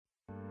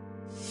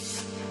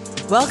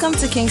Welcome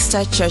to King's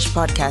Touch Church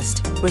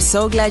Podcast. We're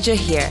so glad you're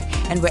here,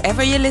 and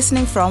wherever you're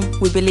listening from,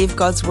 we believe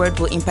God's Word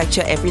will impact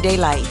your everyday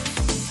life.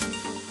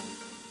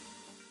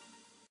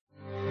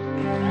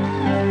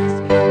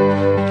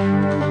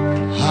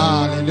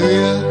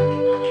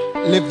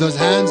 Hallelujah. Lift those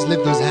hands,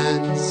 lift those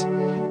hands.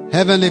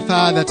 Heavenly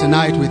Father,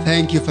 tonight we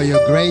thank you for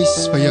your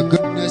grace, for your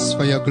goodness,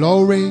 for your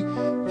glory.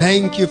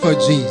 Thank you for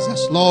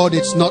Jesus. Lord,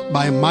 it's not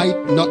by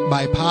might, not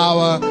by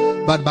power,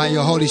 but by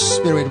your Holy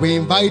Spirit. We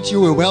invite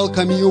you, we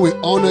welcome you, we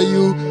honor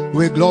you,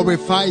 we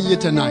glorify you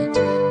tonight.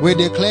 We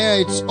declare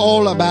it's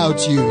all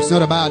about you. It's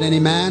not about any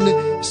man,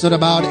 it's not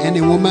about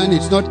any woman,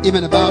 it's not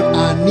even about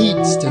our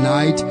needs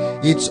tonight.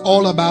 It's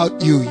all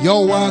about you,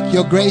 your work,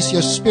 your grace,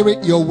 your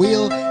spirit, your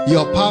will,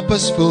 your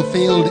purpose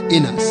fulfilled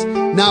in us.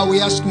 Now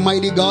we ask,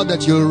 mighty God,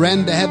 that you'll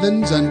rend the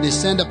heavens and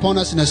descend upon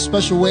us in a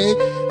special way.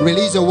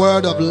 Release a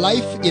word of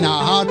life in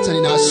our hearts and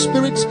in our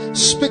spirits.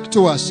 Speak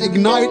to us.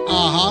 Ignite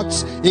our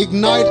hearts.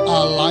 Ignite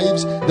our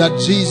lives, that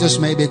Jesus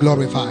may be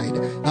glorified.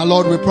 Now,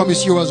 Lord, we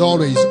promise you as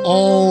always,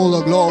 all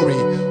the glory,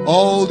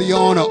 all the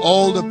honor,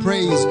 all the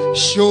praise.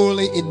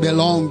 Surely it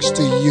belongs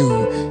to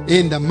you.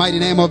 In the mighty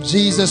name of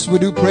Jesus, we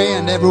do pray.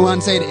 And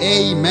everyone said,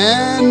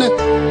 amen.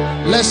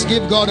 Let's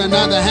give God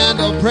another hand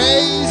of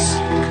praise.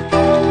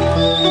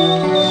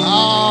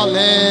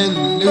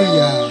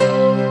 Hallelujah.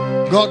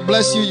 God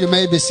bless you. You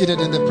may be seated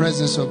in the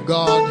presence of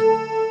God.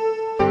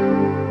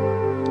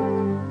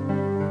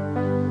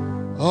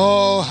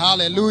 Oh,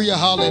 hallelujah,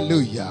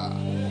 hallelujah.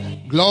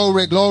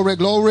 Glory, glory,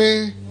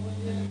 glory.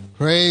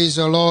 Praise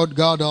the Lord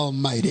God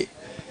Almighty.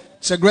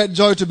 It's a great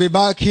joy to be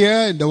back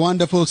here in the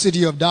wonderful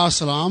city of Dar es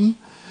Salaam.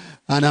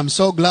 And I'm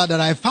so glad that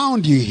I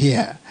found you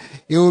here.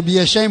 It would be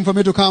a shame for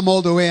me to come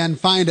all the way and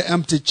find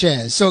empty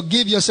chairs. So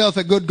give yourself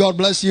a good God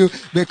bless you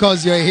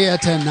because you're here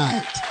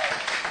tonight.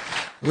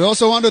 We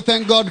also want to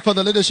thank God for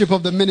the leadership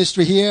of the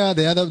ministry here,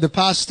 the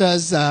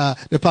pastors,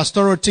 the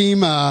pastoral team,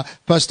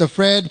 Pastor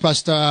Fred,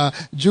 Pastor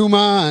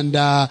Juma,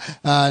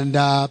 and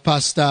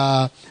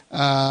Pastor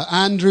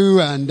Andrew,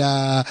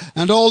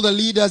 and all the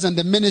leaders and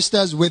the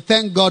ministers. We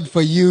thank God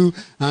for you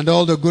and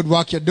all the good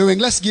work you're doing.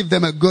 Let's give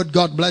them a good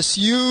God bless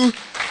you.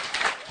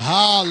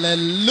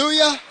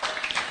 Hallelujah.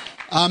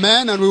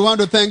 Amen. And we want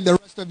to thank the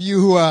rest of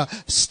you who are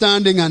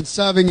standing and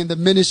serving in the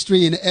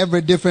ministry in every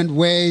different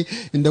way,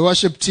 in the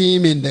worship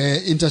team, in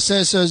the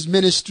intercessors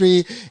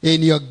ministry,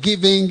 in your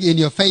giving, in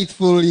your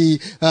faithfully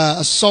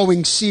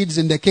sowing seeds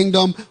in the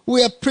kingdom.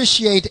 We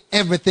appreciate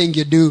everything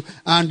you do,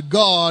 and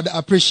God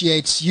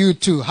appreciates you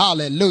too.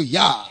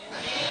 Hallelujah.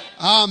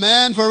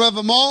 Amen.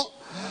 Forevermore.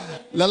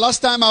 The last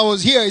time I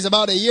was here is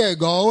about a year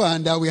ago,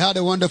 and we had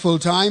a wonderful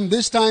time.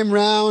 This time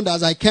round,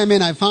 as I came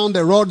in, I found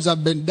the roads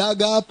have been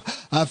dug up.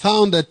 I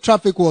found the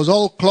traffic was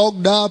all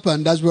clogged up,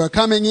 and as we were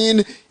coming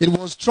in, it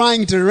was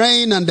trying to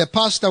rain, and the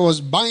pastor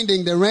was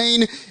binding the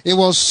rain. It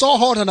was so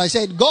hot, and I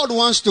said, God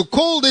wants to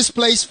cool this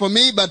place for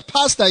me, but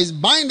pastor is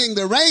binding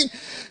the rain.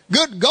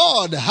 Good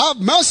God, have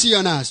mercy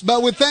on us.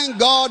 But we thank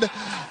God.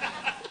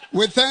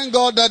 We thank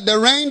God that the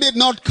rain did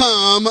not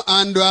come,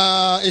 and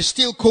it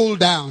still cooled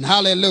down.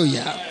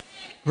 Hallelujah.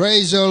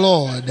 Praise the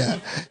Lord.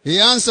 He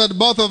answered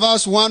both of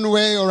us one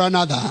way or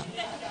another.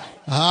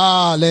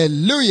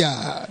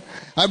 Hallelujah.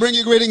 I bring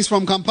you greetings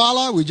from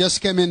Kampala. We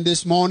just came in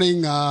this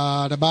morning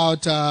at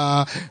about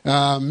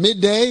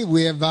midday.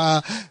 We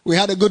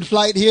had a good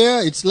flight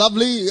here. It's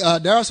lovely.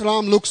 Dar es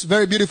Salaam looks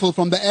very beautiful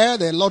from the air.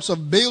 There are lots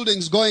of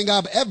buildings going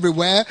up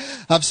everywhere.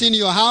 I've seen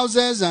your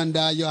houses and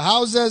your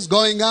houses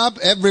going up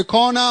every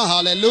corner.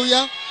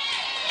 Hallelujah.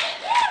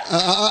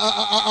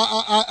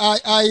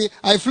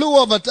 I flew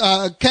over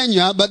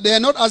Kenya, but there are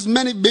not as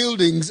many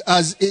buildings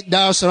as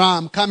Dar es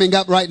Salaam coming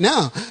up right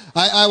now.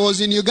 I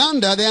was in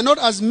Uganda. There are not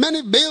as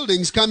many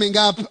buildings coming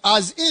up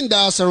as in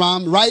Dar es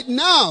Salaam right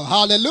now.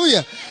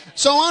 Hallelujah.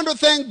 So I want to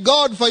thank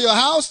God for your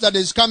house that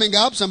is coming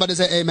up. Somebody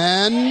say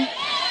amen.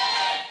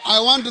 I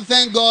want to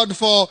thank God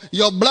for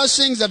your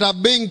blessings that are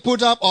being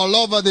put up all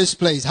over this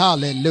place.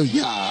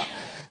 Hallelujah.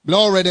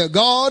 Glory to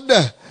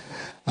God.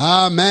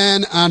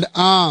 Amen and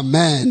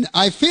amen.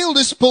 I feel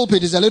this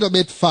pulpit is a little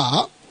bit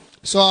far,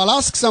 so I'll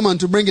ask someone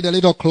to bring it a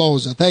little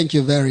closer. Thank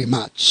you very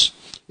much.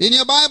 In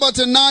your Bible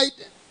tonight,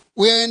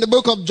 we are in the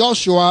book of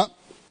Joshua,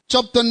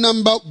 chapter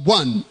number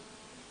 1.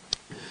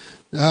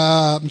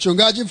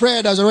 Mchungaji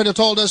Fred has already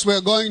told us we're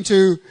going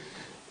to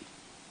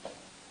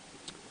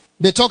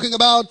be talking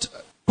about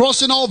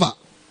crossing over.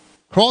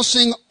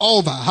 Crossing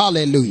over.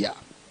 Hallelujah.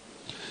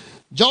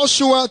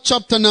 Joshua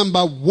chapter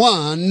number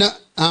 1.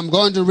 I'm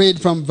going to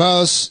read from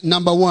verse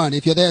number 1.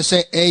 If you're there,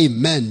 say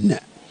amen.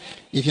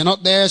 If you're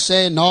not there,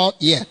 say not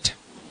yet.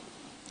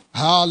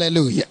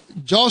 Hallelujah.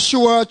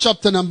 Joshua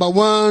chapter number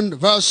 1,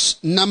 verse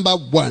number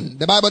 1.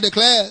 The Bible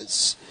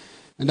declares,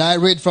 and I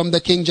read from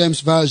the King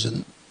James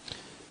Version.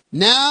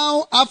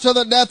 Now, after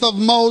the death of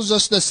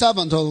Moses, the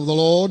servant of the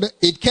Lord,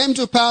 it came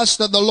to pass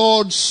that the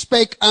Lord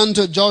spake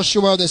unto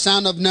Joshua the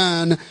son of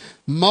Nun,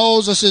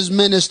 Moses'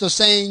 minister,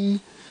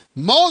 saying,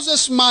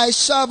 Moses my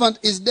servant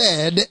is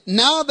dead.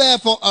 Now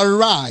therefore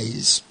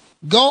arise,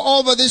 Go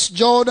over this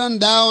Jordan,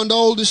 thou and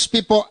all this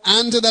people,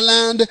 unto the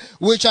land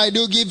which I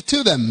do give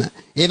to them,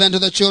 even to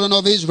the children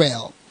of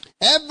Israel.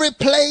 Every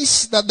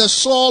place that the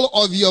sole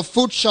of your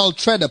foot shall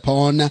tread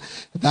upon,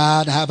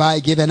 that have I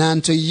given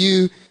unto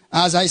you,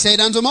 as I said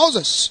unto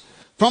Moses.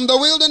 From the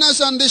wilderness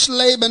and this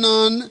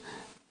Lebanon,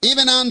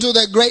 even unto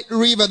the great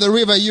river, the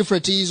river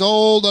Euphrates,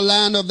 all the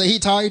land of the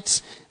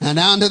Hittites, and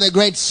unto the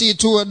great sea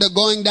toward the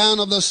going down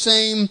of the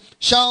same,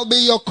 shall be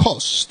your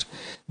coast.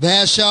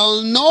 There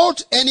shall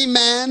not any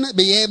man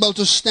be able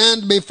to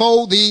stand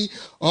before thee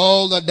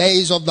all the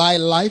days of thy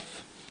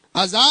life.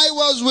 As I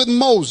was with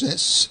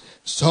Moses,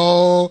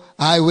 so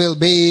I will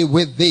be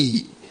with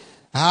thee.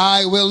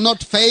 I will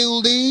not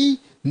fail thee,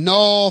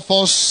 nor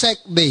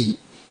forsake thee.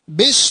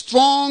 Be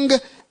strong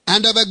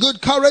and of a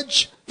good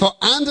courage, for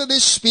unto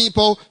this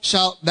people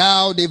shalt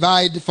thou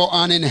divide for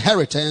an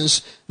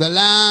inheritance the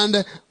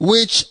land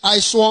which I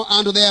swore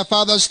unto their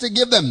fathers to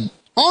give them.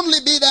 Only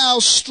be thou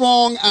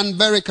strong and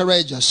very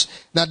courageous,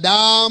 that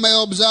thou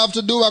may observe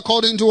to do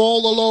according to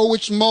all the law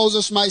which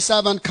Moses my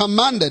servant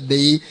commanded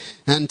thee,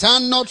 and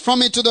turn not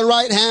from it to the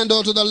right hand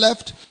or to the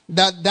left,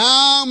 that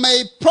thou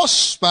may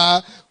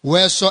prosper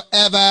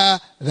wheresoever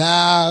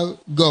thou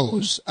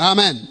goes.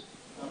 Amen.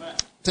 Amen.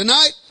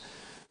 Tonight,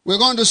 we're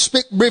going to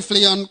speak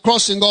briefly on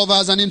crossing over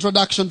as an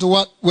introduction to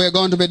what we're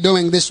going to be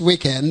doing this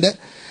weekend.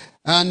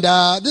 And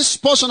this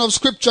portion of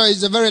scripture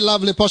is a very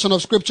lovely portion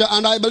of scripture,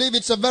 and I believe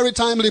it's a very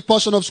timely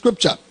portion of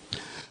scripture.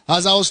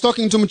 As I was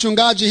talking to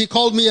Mchungaji, he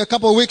called me a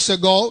couple of weeks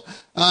ago,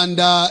 and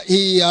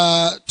he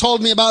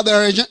told me about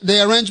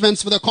the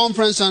arrangements for the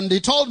conference, and he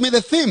told me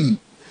the theme.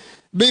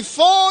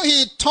 Before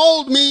he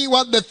told me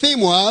what the theme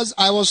was,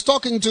 I was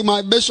talking to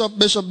my bishop,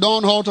 Bishop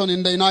Don Horton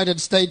in the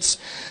United States.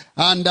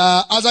 And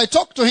as I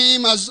talked to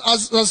him, as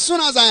soon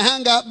as I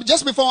hang up,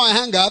 just before I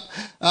hang up,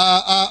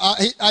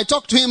 I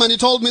talked to him and he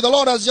told me, the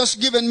Lord has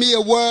just given me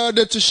a word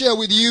to share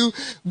with you.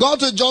 Go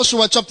to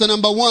Joshua chapter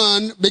number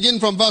 1, begin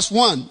from verse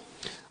 1.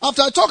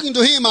 After talking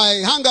to him,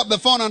 I hung up the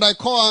phone and I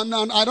called,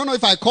 and I don't know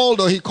if I called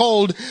or he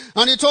called,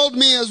 and he told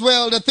me as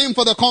well, the theme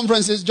for the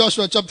conference is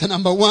Joshua chapter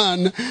number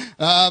 1,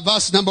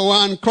 verse number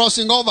 1,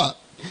 crossing over.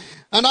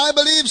 And I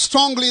believe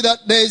strongly that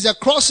there is a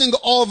crossing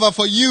over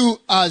for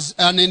you as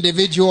an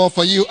individual,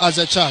 for you as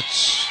a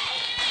church.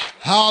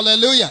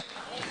 Hallelujah.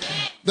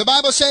 The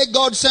Bible says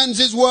God sends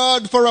his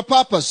word for a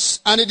purpose,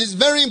 and it is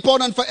very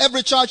important for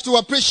every church to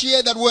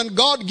appreciate that when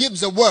God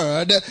gives a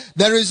word,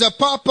 there is a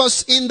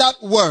purpose in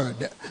that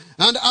word.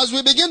 And as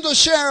we begin to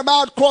share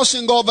about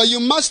crossing over,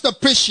 you must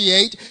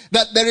appreciate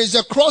that there is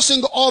a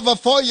crossing over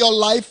for your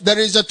life. There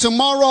is a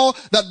tomorrow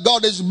that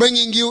God is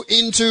bringing you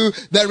into.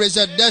 There is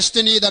a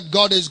destiny that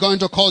God is going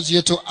to cause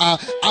you to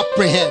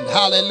apprehend.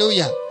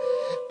 Hallelujah.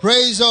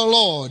 Praise the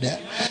Lord.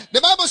 The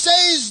Bible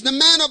says the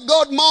man of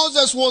God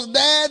Moses was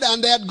dead,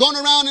 and they had gone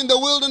around in the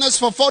wilderness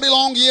for 40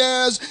 long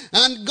years.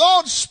 And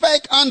God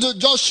spake unto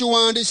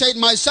Joshua, and he said,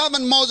 my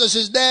servant Moses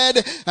is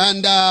dead,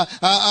 and therefore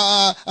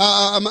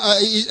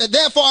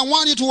I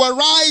want you to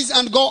arise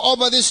and go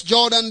over this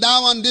Jordan,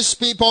 thou and this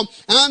people,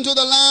 unto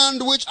the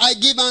land which I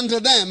give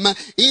unto them,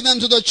 even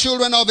to the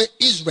children of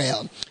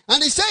Israel.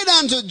 And he said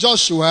unto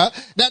Joshua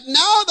that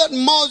now that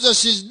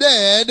Moses is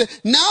dead,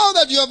 now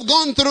that you have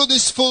gone through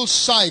this full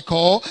cycle,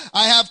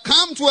 I have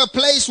come to a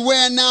place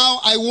where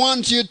now I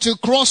want you to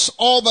cross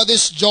over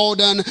this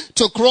Jordan,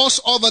 to cross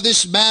over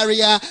this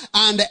barrier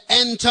and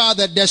enter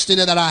the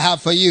destiny that I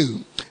have for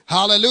you.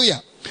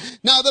 Hallelujah.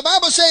 Now the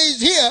Bible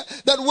says here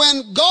that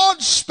when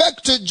God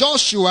spoke to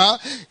Joshua,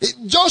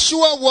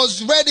 Joshua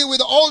was ready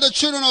with all the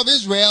children of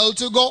Israel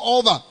to go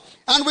over.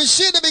 And we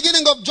see the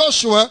beginning of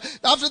Joshua,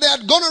 after they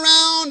had gone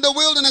around the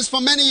wilderness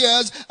for many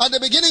years, at the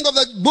beginning of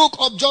the book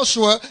of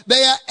Joshua,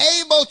 they are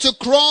able to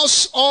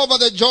cross over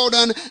the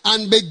Jordan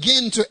and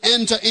begin to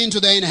enter into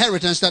the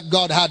inheritance that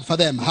God had for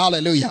them.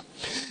 Hallelujah.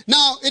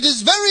 Now, it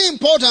is very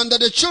important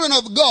that the children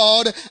of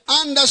God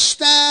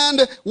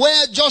understand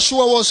where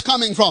Joshua was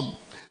coming from.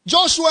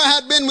 Joshua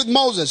had been with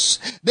Moses.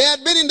 They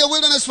had been in the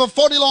wilderness for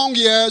 40 long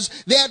years.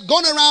 They had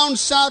gone around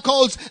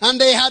circles, and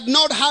they had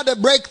not had a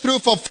breakthrough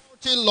for 40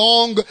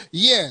 long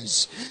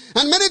years.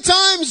 And many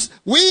times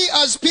we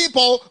as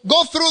people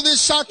go through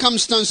these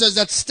circumstances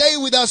that stay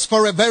with us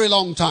for a very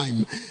long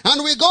time.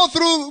 And we go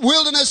through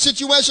wilderness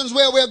situations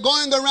where we're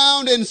going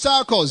around in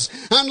circles.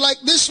 And like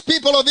these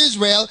people of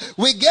Israel,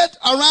 we get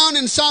around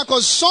in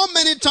circles so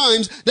many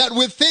times that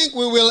we think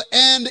we will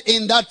end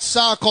in that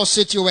circle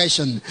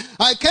situation.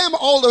 I came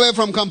all the way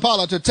from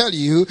Kampala to tell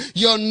you,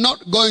 you're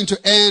not going to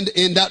end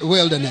in that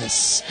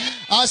wilderness.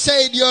 I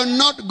said, you're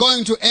not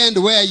going to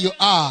end where you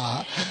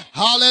are.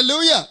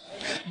 Hallelujah.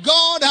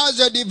 God has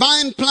a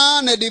divine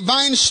plan, a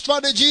divine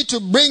strategy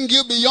to bring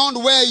you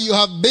beyond where you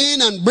have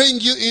been and bring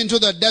you into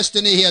the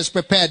destiny he has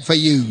prepared for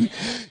you.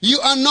 You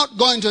are not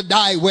going to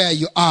die where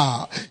you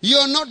are. You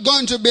are not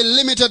going to be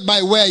limited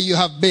by where you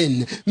have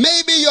been.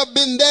 Maybe you've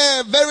been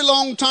there a very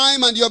long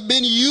time and you've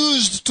been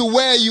used to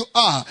where you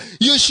are.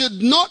 You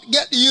should not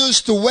get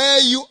used to where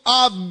you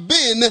have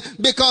been,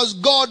 because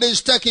God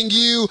is taking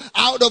you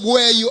out of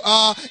where you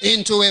are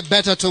into a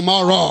better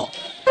tomorrow.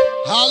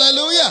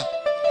 Hallelujah.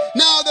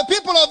 Now, the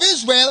people of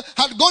Israel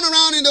had gone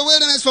around in the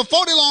wilderness for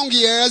 40 long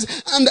years,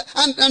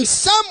 and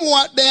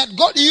somewhat they had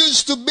got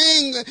used to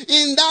being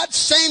in that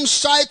same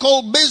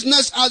cycle,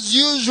 business as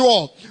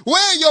usual.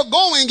 Where you're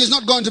going is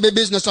not going to be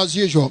business as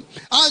usual.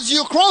 As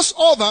you cross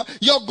over,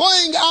 you're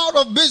going out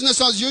of business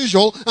as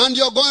usual and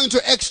you're going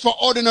to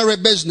extraordinary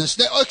business,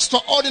 the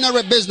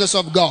extraordinary business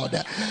of God.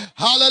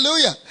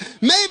 Hallelujah.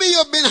 Maybe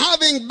you've been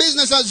having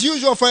business as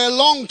usual for a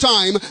long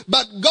time,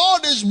 but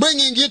God is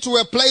bringing you to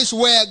a place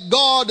where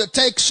God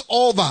takes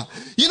over.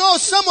 You know,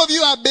 some of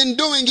you have been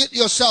doing it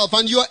yourself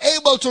and you're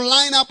able to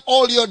line up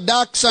all your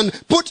ducks and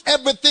put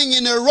everything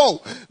in a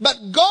row.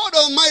 But God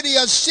Almighty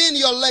has seen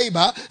your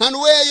labor, and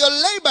where your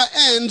labor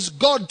ends,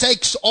 God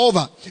takes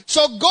over.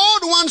 So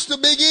God wants to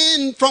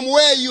begin from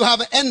where you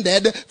have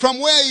ended, from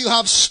where you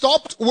have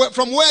stopped,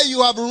 from where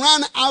you have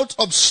run out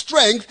of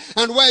strength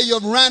and where you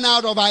have run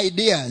out of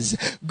ideas.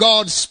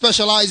 God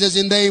specializes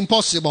in the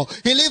impossible.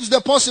 He leaves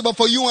the possible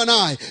for you and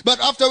I. But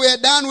after we are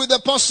done with the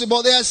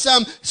possible, there are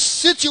some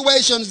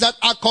situations that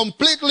are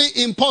completely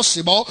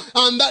impossible,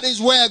 and that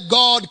is where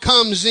God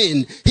comes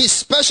in. He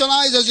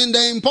specializes in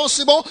the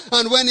impossible,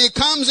 and when he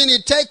comes in,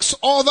 he takes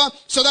over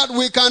so that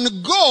we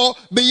can go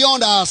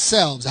beyond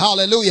ourselves.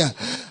 Hallelujah.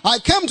 I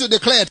came to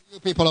declare to you,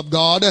 people of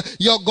God,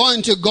 you're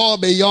going to go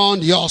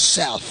beyond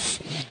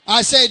yourself.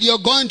 I said you're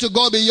going to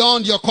go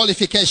beyond your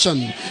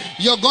qualification.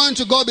 You're going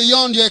to go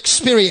beyond your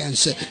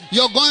experience.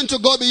 You're going to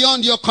go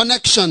beyond your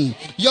connection.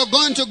 You're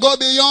going to go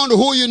beyond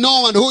who you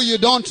know and who you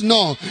don't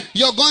know.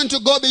 You're going to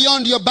go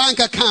beyond your bank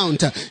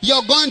account.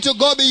 You're going to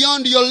go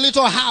beyond your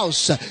little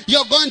house.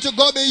 You're going to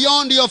go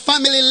beyond your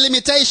family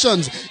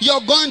limitations.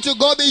 You're going to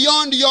go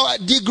beyond your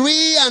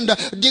degree and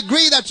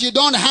degree that you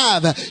don't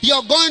have.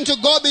 You're going to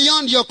go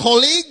beyond your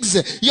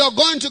colleagues. You're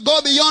going to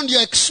go beyond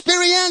your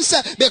experience,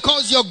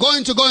 because you're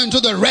going to go into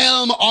the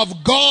realm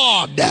of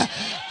God.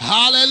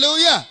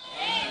 Hallelujah.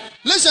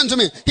 Listen to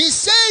me. He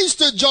says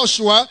to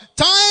Joshua,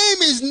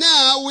 time is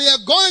now. We are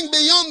going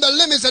beyond the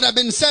limits that have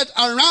been set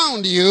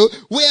around you.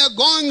 We are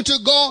going to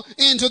go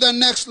into the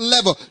next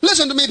level.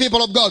 Listen to me,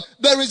 people of God.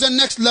 There is a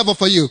next level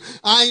for you.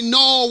 I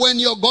know when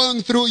you're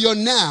going through your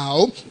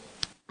now,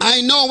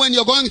 I know when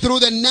you're going through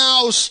the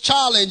now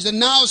challenge, the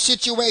now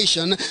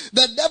situation,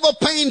 the devil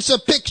paints a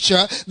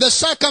picture, the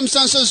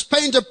circumstances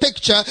paint a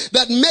picture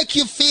that make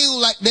you feel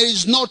like there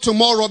is no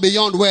tomorrow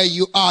beyond where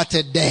you are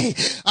today.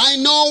 I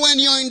know when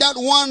you're in that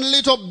one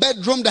little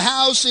bedroomed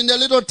house in the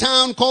little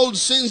town called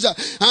Sinza,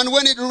 and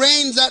when it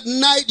rains at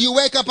night, you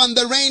wake up and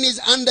the rain is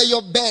under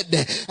your bed,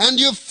 and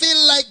you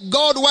feel like,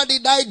 God, what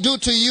did I do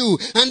to you?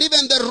 And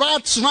even the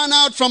rats run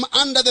out from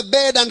under the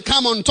bed and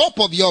come on top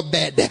of your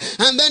bed.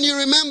 And then you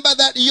remember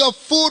that your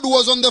food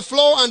was on the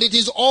floor and it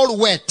is all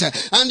wet.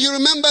 And you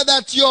remember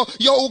that your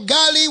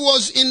ugali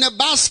was in a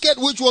basket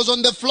which was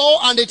on the floor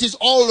and it is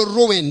all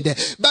ruined.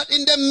 But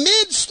in the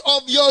midst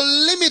of your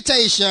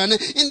limitation,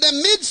 in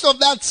the midst of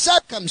that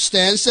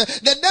circumstance,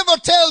 the devil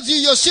tells you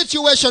your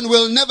situation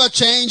will never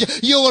change.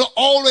 You will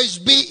always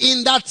be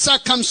in that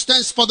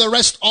circumstance for the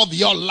rest of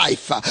your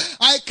life.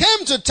 I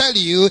came to tell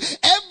you,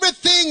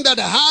 everything that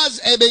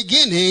has a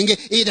beginning,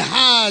 it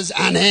has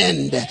an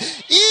end.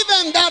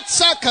 Even that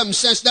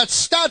circumstance that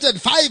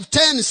started 5,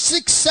 10,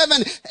 6,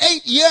 7,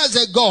 8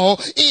 years ago,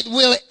 it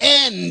will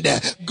end.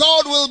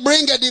 God will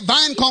bring a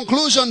divine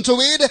conclusion to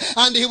it,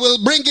 and he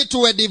will bring it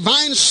to a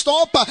divine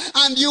stop,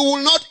 and you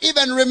will not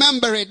even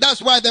remember it.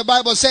 That's why the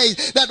Bible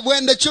says that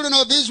when the children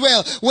of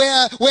Israel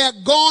were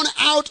gone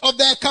out of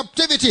their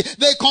captivity,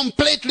 they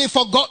completely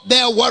forgot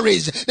their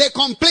worries. They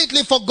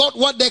completely forgot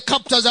what their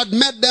captors had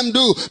made them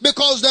do,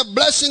 because the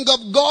blessing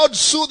of God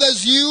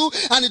soothes you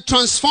and it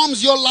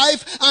transforms your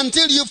life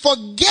until you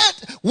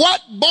forget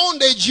what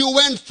bondage you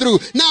went through.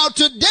 Now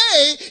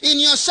today, in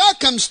your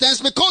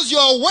circumstance, because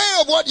you're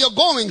aware of what you're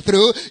going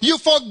through, you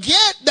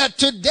forget that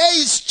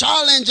today's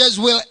challenges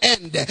will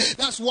end.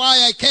 That's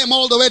why I came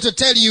all the way to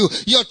tell you,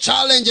 your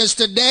challenges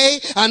today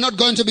are not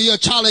going to be your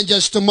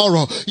challenges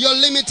tomorrow. Your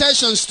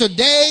limitations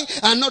today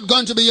are not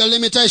going to be your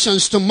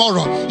limitations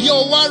tomorrow.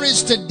 Your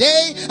worries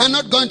today are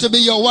not going to be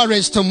your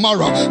worries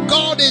tomorrow.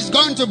 God is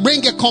going to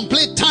bring a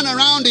complete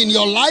turnaround in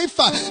your life,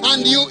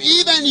 and you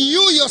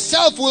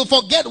yourself will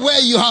forget where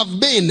you have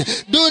been.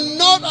 Do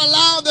not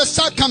allow the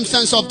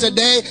circumstance of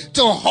today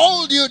to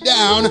hold you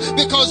down,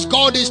 because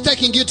God is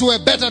taking you to a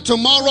better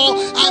tomorrow,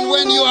 and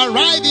when you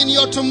arrive in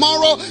your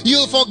tomorrow,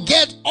 you'll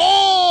forget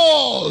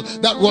all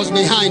that was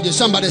behind you.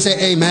 Somebody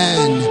say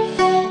amen.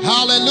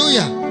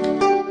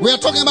 Hallelujah. We are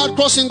talking about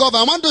crossing over.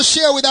 I want to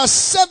share with us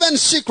 7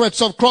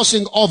 secrets of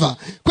crossing over.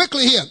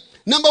 Quickly here.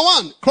 Number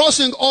 1,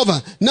 crossing over.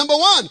 Number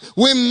 1,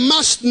 we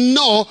must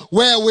know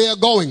where we are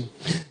going.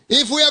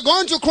 If we are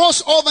going to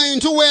cross over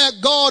into where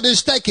God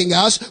is taking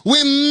us,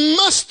 we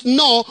must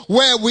know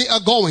where we are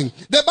going.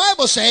 The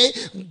Bible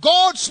says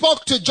God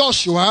spoke to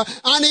Joshua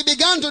and he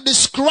began to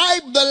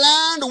describe the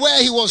land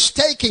where he was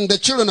taking the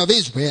children of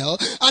Israel,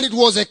 and it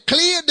was a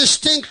clear,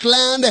 distinct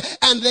land,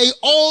 and they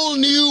all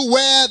knew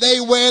where they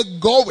were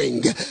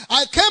going.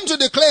 I came to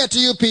declare to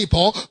you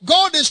people,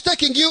 God is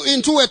taking you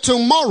into a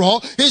tomorrow.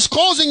 He's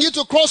causing you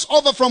to cross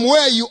over from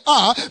where you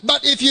are,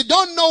 but if you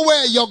don't know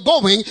where you're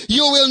going,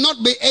 you will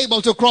not be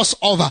able to cross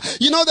over.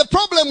 You know, the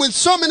problem with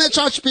so many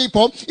church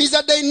people is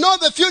that they know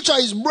the future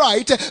is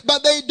bright,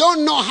 but they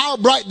don't know how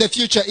bright the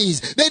future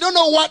is. They don't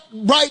know what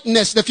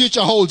brightness the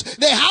future holds.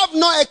 They have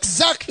no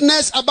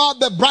exactness about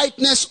the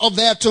brightness of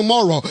their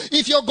tomorrow.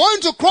 If you're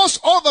going to cross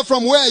over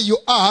from where you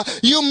are,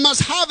 you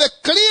must have a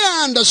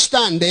clear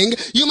understanding.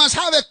 You must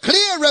have a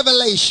clear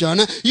revelation.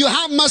 You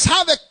must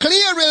have a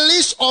clear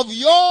release of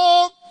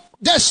your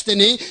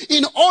destiny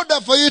in order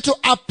for you to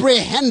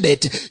apprehend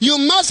it. You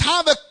must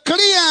have a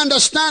clear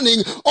understanding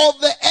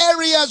of the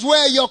areas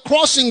where you're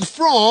crossing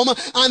from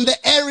and the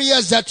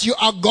areas that you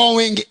are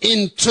going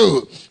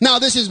into. Now,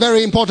 this is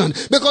very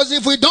important, because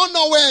if we don't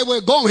know where we're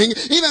going,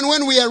 even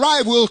when we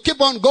arrive, we'll keep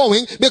on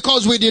going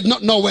because we did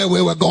not know where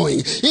we were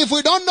going. If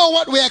we don't know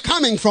what we are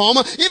coming from,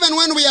 even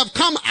when we have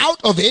come out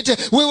of it,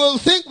 we will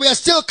think we are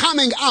still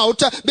coming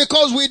out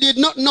because we did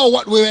not know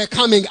what we were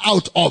coming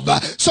out of.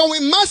 So we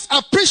must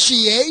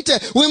appreciate,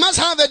 we must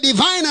have a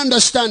divine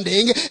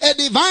understanding, a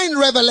divine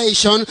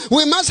revelation.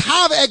 We must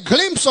have a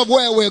glimpse of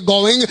where we're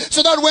going,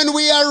 so that when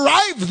we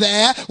arrive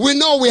there, we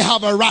know we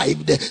have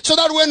arrived. So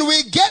that when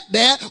we get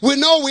there, we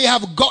know we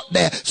have got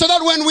there. So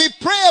that when we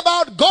pray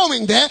about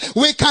going there,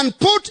 we can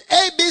put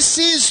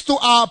ABCs to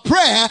our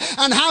prayer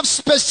and have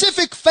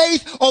specific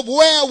faith of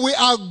where we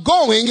are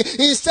going,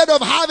 instead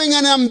of having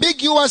an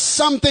ambiguous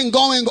something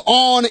going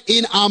on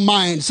in our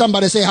mind.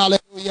 Somebody say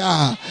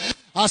hallelujah.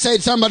 I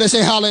said somebody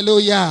say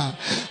hallelujah.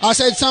 I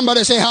said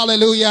somebody say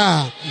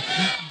hallelujah.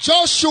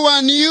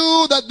 Joshua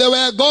knew that they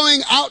were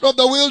going out of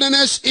the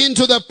wilderness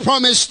into the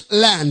promised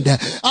land.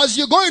 As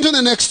you go into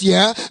the next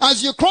year,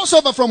 as you cross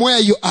over from where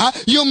you are,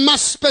 you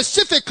must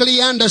specifically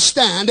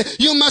understand,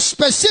 you must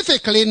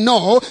specifically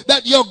know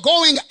that you're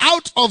going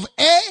out of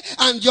A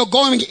and you're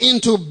going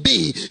into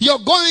B. You're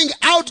going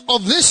out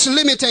of this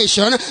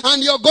limitation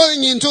and you're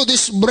going into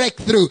this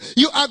breakthrough.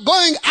 You are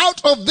going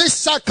out of this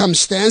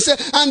circumstance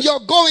and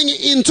you're going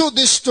into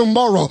this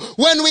tomorrow.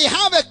 When we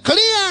have a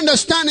clear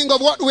understanding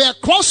of what we are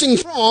crossing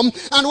from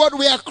and what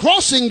we are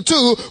crossing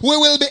to, we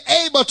will be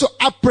able to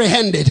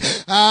apprehend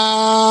it.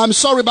 I'm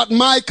sorry, but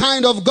my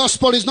kind of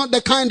gospel is not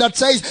the kind that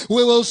says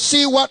we will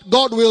see what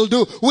God will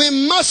do. We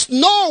must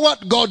know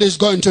what God is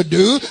going to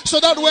do, so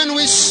that when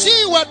we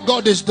see what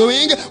God is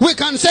doing, we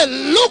can say,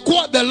 look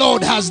what the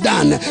Lord has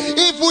done.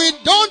 If we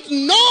don't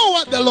know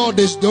what the Lord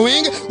is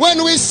doing,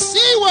 when we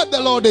see what the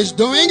Lord is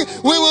doing,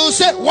 we will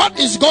say, what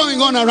is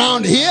going on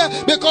around here?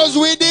 Because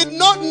we did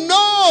not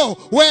know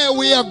where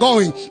we are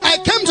going. I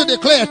came to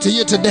declare to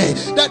you today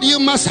that you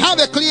must have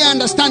a clear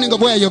understanding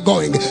of where you're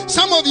going.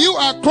 Some of you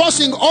are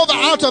crossing over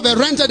out of a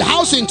rented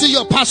house into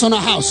your personal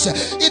house.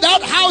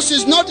 That house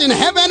is not in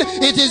heaven,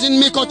 it is in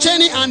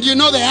Mikocheni, and you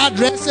know the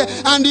address,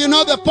 and you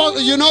know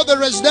the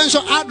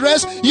residential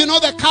address, you know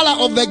the color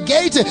of the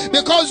gate,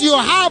 because you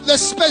have the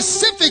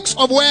specifics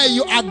of where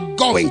you are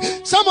going.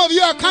 Some of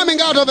you are coming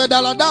out of a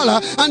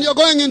daladala and you're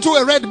going into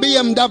a red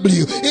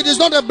BMW. It is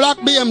not a black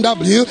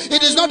BMW,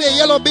 it is not a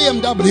yellow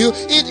BMW,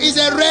 it is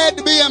a red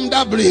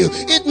BMW.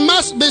 It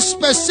must be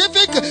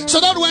specific, so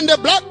that when the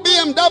black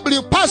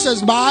BMW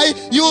passes by,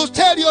 you'll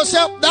tell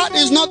yourself, that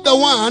is not the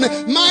one,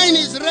 mine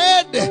is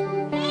red.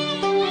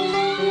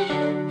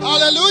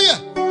 Hallelujah.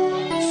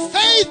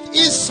 Faith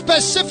is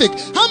specific.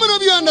 How many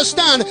of you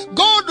understand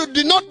God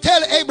did not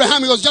tell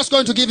Abraham he was just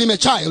going to give him a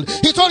child?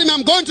 He told him,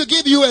 I'm going to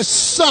give you a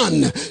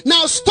son.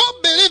 Now stop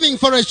believing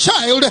for a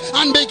child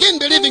and begin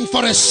believing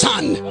for a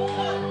son.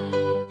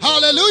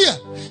 Hallelujah.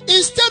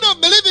 Instead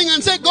of believing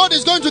and say God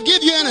is going to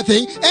give you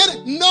anything,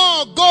 and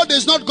no, God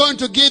is not going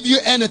to give you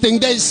anything.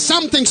 There is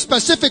something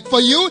specific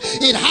for you.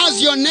 It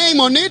has your name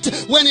on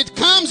it. When it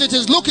comes, it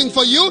is looking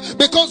for you,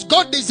 because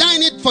God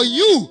designed it for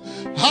you.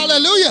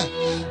 Hallelujah.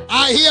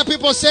 I hear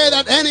people say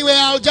that anyway,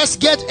 I'll just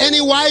get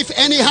any wife,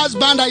 any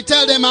husband. I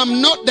tell them,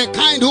 I'm not the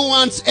kind who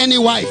wants any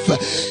wife.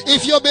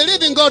 If you're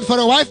believing God for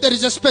a wife, there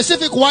is a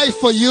specific wife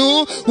for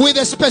you, with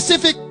a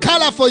specific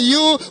color for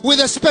you,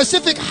 with a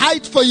specific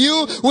height for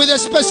you, with a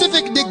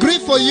specific degree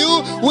for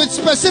you, with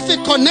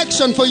specific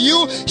connection for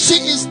you. She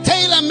is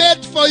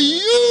tailor-made for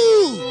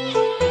you.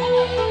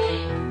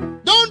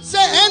 Don't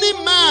say any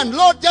man,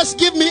 Lord, just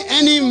give me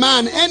any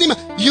man, any man.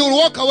 You'll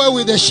walk away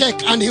with a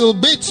shake and he'll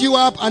beat you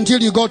up until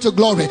you go to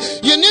glory.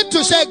 You need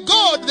to say,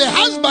 God, the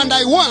husband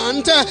I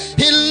want,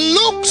 he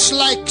looks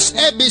like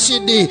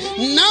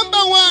ABCD. Number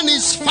 1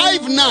 is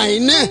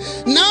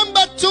 5'9".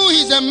 Number 2,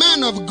 he's a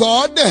man of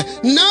God.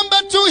 Number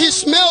 2, he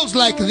smells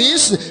like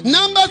this.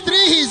 Number 3,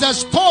 he's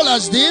as tall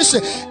as this.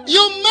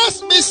 You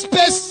must be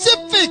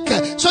specific,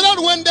 so that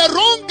when the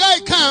wrong guy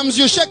comes,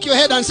 you shake your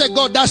head and say,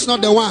 God, that's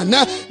not the one.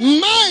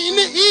 Mine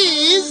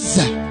is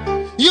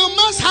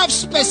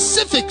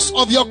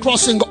of your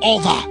crossing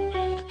over.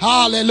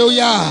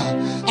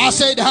 Hallelujah. I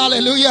said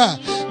hallelujah.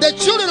 The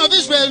children of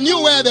Israel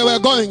knew where they were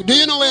going. Do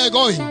you know where you're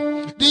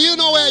going? Do you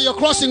know where you're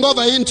crossing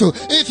over into?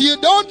 If you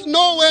don't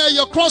know where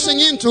you're crossing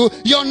into,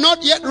 you're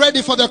not yet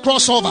ready for the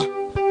crossover.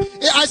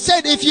 I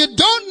said, if you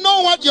don't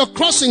know what you're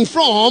crossing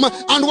from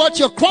and what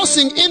you're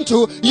crossing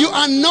into, you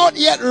are not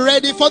yet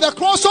ready for the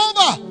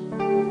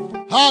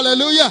crossover.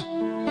 Hallelujah.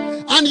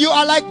 And you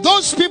are like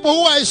those people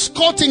who are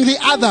escorting the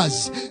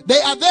others. They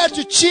are there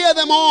to cheer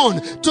them on,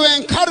 to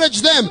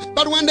encourage them.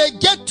 But when they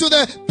get to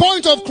the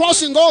point of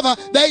crossing over,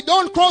 they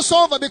don't cross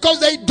over because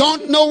they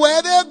don't know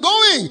where they're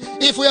going.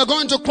 If we are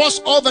going to cross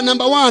over,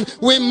 number one,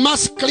 we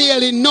must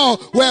clearly know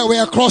where we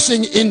are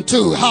crossing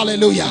into.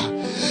 Hallelujah.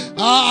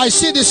 I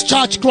see this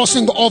church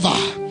crossing over.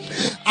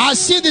 I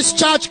see this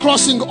church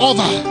crossing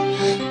over.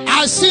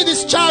 I see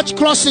this church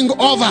crossing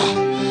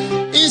over.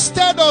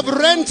 Instead of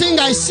renting,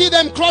 I see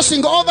them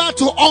crossing over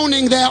to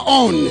owning their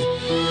own.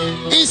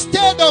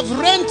 Instead of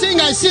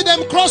renting, I see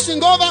them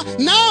crossing over.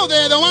 Now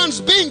they're the ones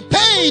being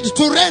paid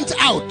to rent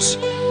out.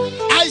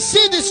 I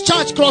see this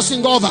church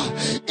crossing over.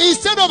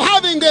 Instead of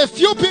having a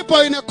few people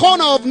in a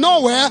corner of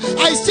nowhere,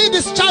 I see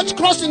this church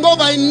crossing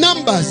over in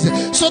numbers.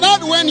 So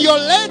that when you're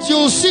late,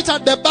 you'll sit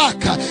at the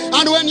back.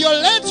 And when you're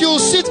late, you'll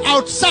sit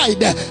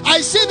outside. I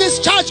see this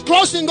church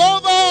crossing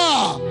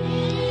over.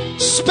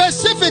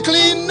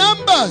 Specifically in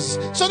numbers,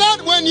 so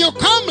that when you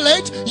come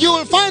late, you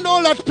will find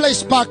all that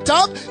place packed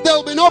up. There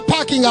will be no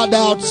parking at the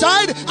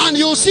outside, and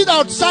you'll sit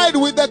outside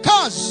with the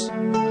cars.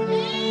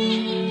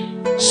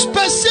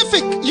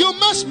 Specific. You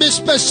must be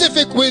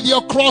specific with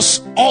your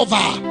crossover.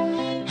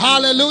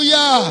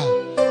 Hallelujah.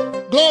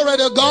 Glory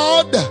to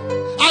God.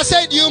 I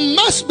said you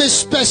must be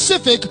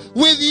specific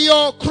with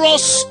your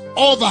crossover.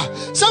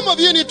 Some of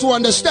you need to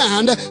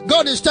understand,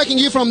 God is taking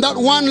you from that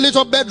one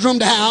little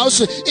bedroomed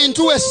house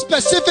into a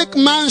specific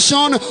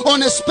mansion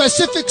on a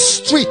specific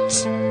street.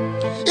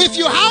 If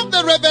you have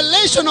the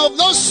revelation of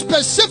those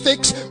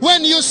specifics,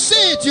 when you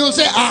see it, you'll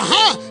say,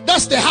 aha,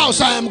 that's the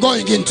house I am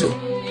going into.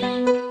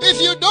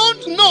 If you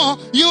don't know,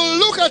 you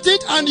look at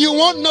it and you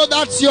won't know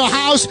that's your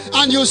house,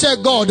 and you say,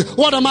 God,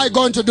 what am I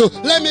going to do?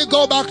 Let me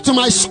go back to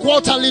my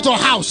squatter little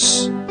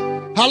house.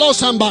 Hello,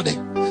 somebody.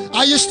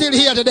 Are you still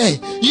here today?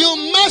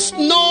 You must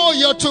know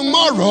your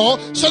tomorrow,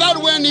 so that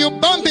when you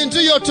bump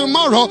into your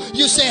tomorrow,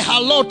 you say,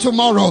 hello,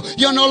 tomorrow.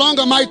 You're no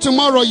longer my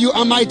tomorrow, you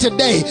are my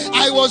today.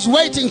 I was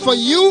waiting for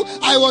you.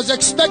 I was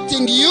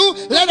expecting you.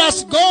 Let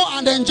us go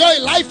and enjoy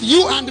life,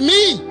 you and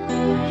me.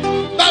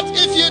 But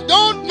if you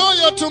don't know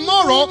your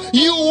tomorrow,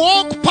 you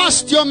walk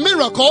past your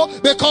miracle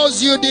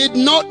because you did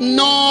not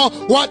know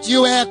what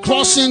you were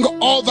crossing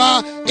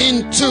over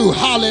into.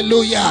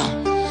 Hallelujah.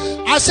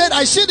 I said,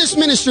 I see this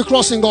ministry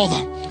crossing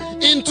over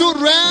into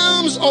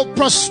realms of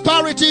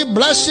prosperity,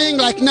 blessing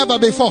like never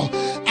before.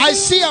 I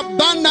see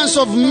abundance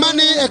of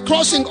money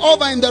crossing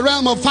over in the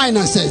realm of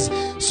finances,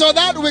 so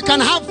that we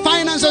can have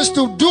finances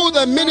to do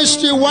the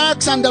ministry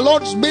works and the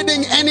Lord's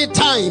bidding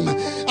anytime.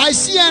 I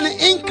see an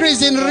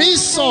increase in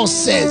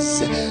resources.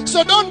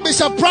 So don't be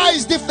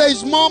surprised if there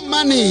is more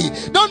money.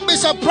 Don't be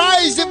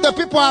surprised if the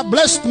people are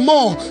blessed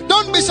more.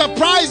 Don't be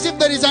surprised if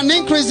there is an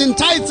increase in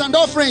tithes and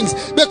offerings,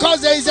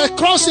 because there is a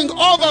crossing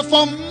over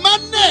for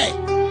money.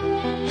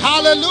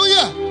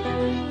 Hallelujah.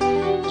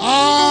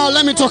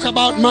 Let me talk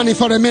about money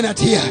for a minute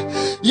here.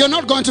 You're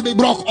not going to be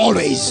broke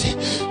always.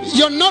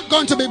 You're not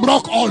going to be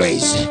broke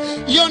always.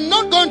 You're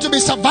not going to be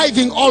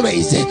surviving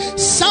always.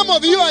 Some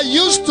of you are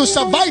used to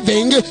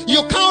surviving.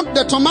 You count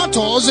the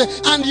tomatoes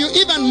and you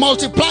even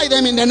multiply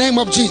them in the name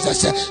of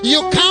Jesus.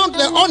 You count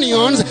the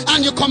onions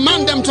and you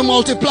command them to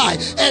multiply.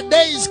 A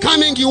day is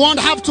coming, you won't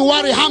have to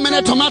worry how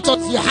many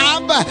tomatoes you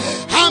have,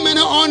 how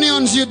many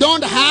onions you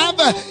don't have.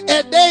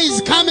 A day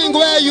is coming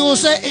where you will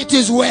say, it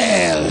is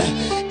well.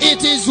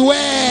 It is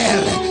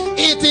well.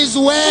 It is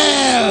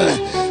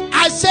well.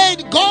 I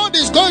said God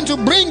is going to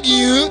bring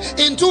you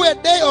into a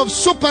day of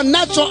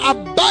supernatural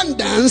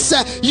abundance.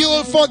 You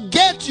will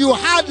forget you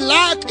had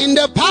lack in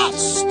the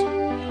past.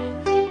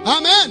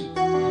 Amen.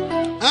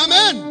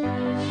 Amen.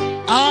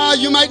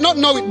 You might not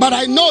know it, but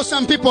I know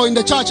some people in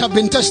the church have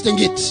been testing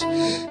it.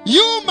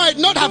 You might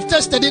not have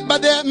tested it,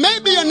 but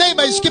maybe your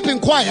neighbor is keeping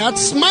quiet,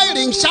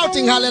 smiling,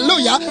 shouting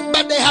hallelujah,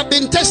 but they have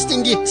been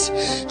testing it.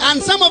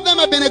 And some of them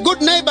have been a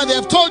good neighbor, they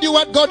have told you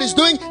what God is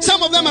doing.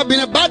 Some of them have been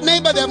a bad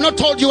neighbor, they have not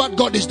told you what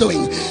God is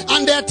doing.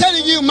 And they are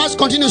telling you must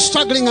continue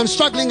struggling and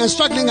struggling and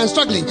struggling and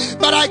struggling.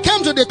 But I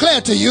came to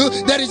declare to you,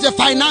 there is a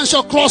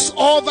financial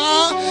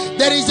crossover.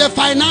 There is a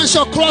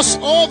financial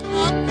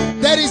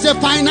crossover. There is a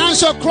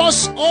financial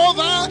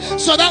crossover,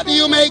 so that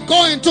you may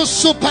go into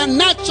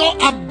supernatural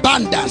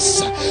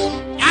abundance.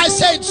 I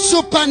said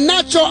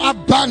supernatural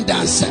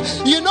abundance.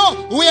 You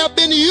know, we have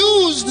been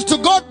used to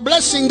God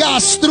blessing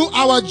us through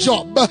our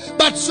job.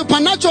 But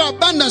supernatural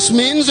abundance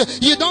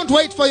means you don't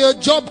wait for your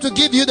job to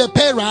give you the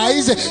pay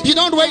rise. You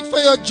don't wait for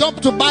your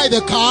job to buy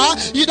the car.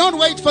 You don't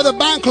wait for the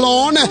bank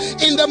loan.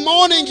 In the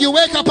morning you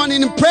wake up and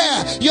in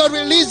prayer you're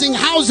releasing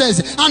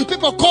houses, and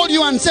people call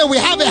you and say, we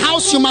have a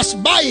house, you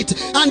must buy it.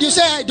 And you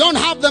say, I don't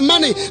have the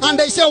money. And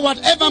they say,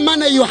 whatever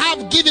money you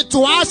have, give it to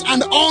us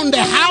and own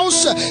the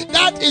house.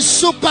 That is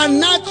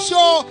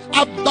supernatural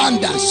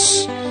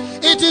abundance.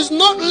 It is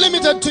not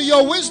limited to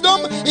your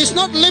wisdom. It's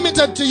not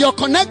limited to your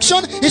connection.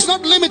 It's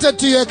not limited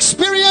to your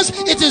experience.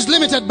 It is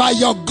limited by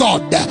your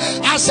God.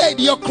 I said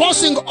you're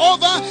crossing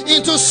over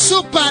into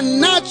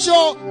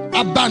supernatural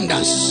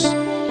abundance.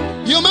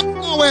 You must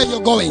know where you're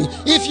going.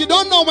 If you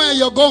don't know where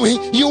you're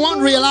going, you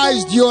won't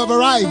realize you have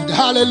arrived.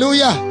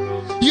 Hallelujah.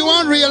 You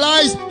won't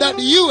realize that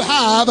you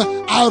have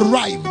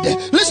arrived.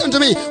 Listen to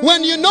me.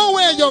 When you know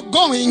where you're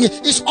going,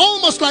 it's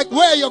almost like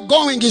where you're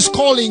going is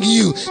calling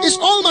you. It's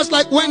almost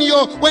like when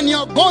you're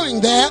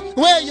going there,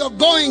 where you're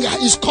going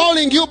is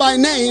calling you by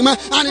name,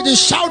 and it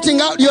is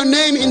shouting out your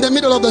name in the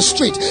middle of the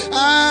street.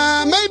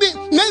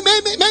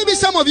 Maybe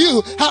some of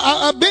you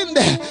have been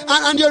there,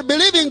 and you're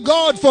believing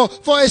God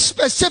for a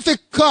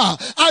specific car.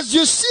 As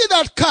you see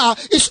that car,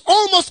 it's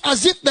almost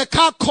as if the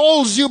car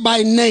calls you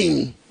by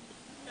name.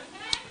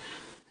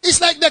 It's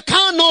like the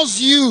car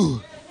knows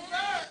you.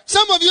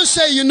 Some of you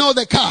say you know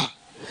the car,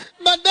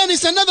 but then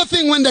it's another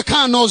thing when the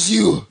car knows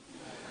you.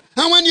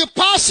 And when you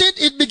pass it,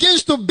 it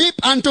begins to beep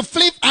and to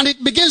flip, and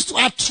it begins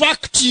to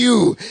attract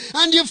you.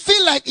 And you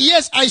feel like,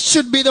 yes, I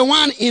should be the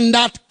one in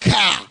that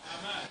car.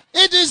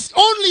 It is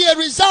only a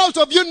result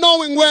of you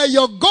knowing where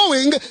you're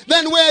going.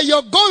 Then where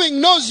you're going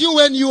knows you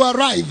when you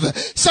arrive.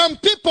 Some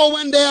people,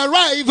 when they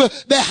arrive,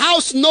 the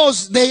house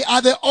knows they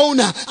are the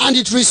owner and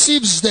it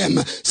receives them.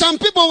 Some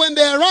people, when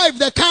they arrive,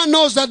 the car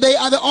knows that they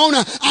are the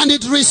owner and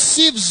it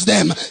receives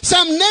them.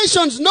 Some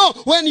nations know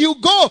when you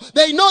go,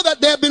 they know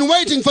that they've been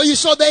waiting for you,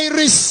 so they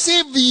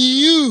receive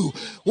you.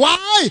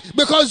 Why?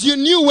 Because you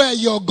knew where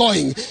you're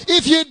going.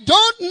 If you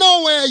don't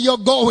know where you're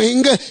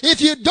going, if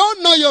you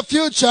don't know your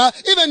future,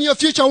 even your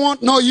future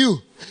won't know you.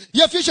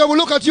 Your future will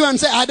look at you and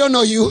say, I don't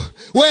know you.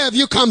 Where have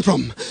you come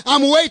from?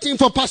 I'm waiting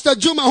for Pastor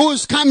Juma who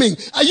is coming.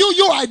 Are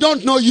you? I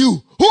don't know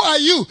you. Who are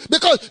you?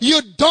 Because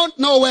you don't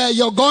know where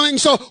you're going.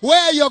 So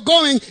where you're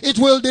going, it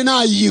will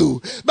deny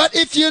you. But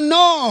if you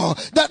know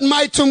that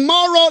my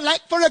tomorrow,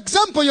 like for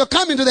example, you're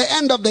coming to the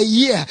end of the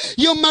year,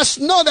 you must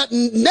know that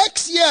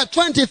next year,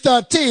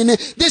 2013,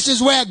 this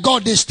is where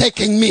God is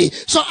taking me.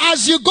 So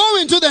as you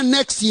go into the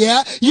next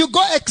year, you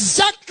go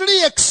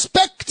exactly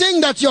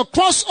expecting that your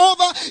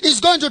crossover is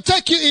going to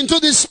take you into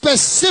the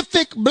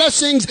specific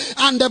blessings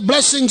and the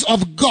blessings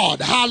of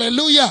God.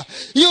 Hallelujah.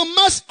 You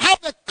must have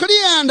a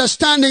clear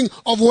understanding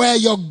of where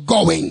you're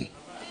going.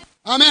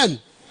 Amen.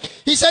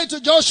 He said to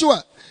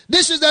Joshua,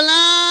 this is the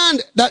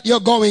land that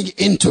you're going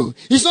into.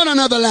 It's not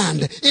another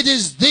land. It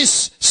is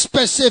this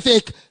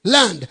specific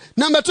land.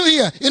 Number two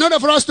here, in order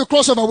for us to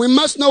cross over, we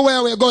must know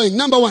where we're going.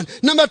 Number one.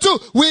 Number two,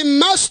 we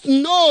must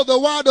know the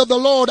word of the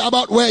Lord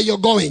about where you're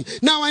going.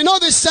 Now, I know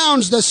this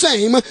sounds the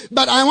same,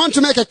 but I want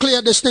to make a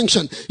clear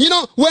distinction. You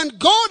know, when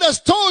God has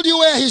told you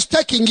where he's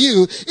taking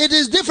you, it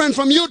is different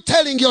from you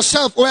telling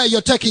yourself where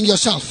you're taking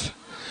yourself.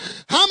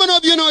 How many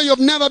of you know you've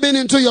never been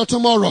into your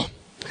tomorrow?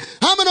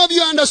 How many of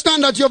you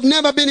understand that you've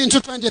never been into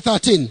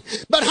 2013?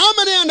 But how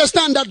many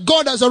understand that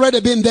God has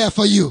already been there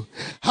for you?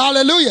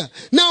 Hallelujah.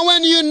 Now,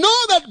 when you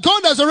know that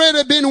God has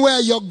already been where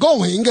you're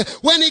going,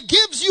 when he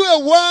gives you a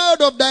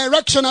word of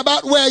direction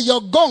about where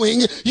you're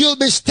going, you'll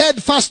be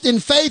steadfast in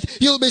faith.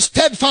 You'll be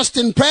steadfast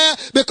in prayer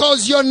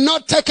because you're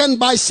not taken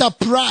by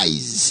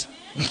surprise.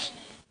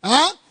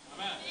 Huh?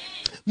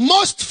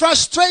 Most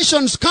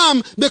frustrations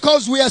come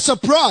because we are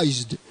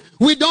surprised.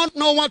 We don't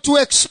know what to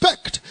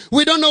expect.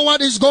 We don't know what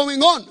is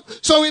going on.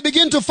 So we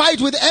begin to fight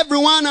with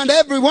everyone and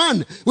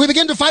everyone. We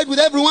begin to fight with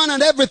everyone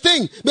and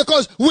everything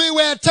because we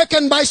were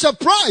taken by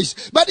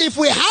surprise. But if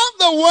we have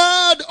the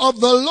word of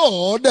the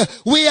Lord,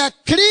 we are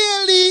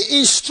clearly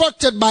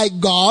instructed by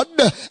God,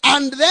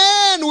 and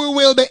then we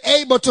will be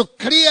able to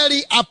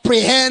clearly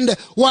apprehend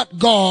what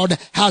God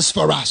has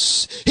for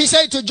us. He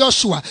said to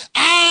Joshua,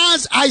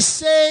 as I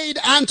said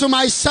unto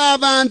my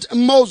servant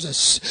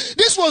Moses.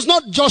 This was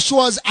not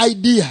Joshua's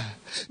idea.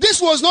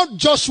 This was not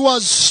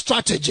Joshua's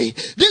strategy.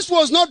 This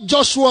was not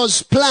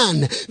Joshua's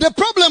plan. The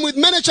problem with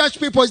many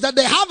church people is that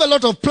they have a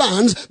lot of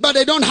plans, but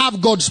they don't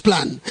have God's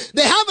plan.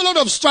 They have a lot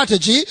of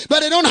strategy, but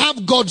they don't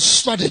have God's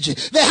strategy.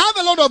 They have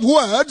a lot of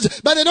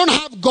words, but they don't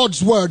have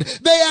God's word.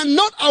 They are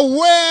not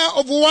aware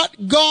of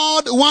what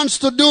God wants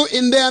to do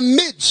in their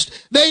midst.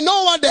 They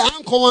know what their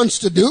uncle wants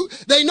to do.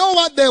 They know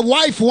what their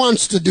wife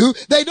wants to do.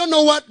 They don't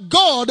know what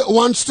God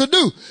wants to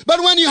do.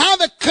 But when you have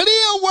a clear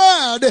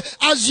word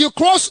as you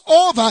cross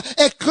over,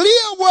 a clear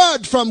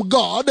word from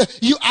God,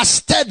 you are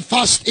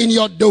steadfast in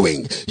your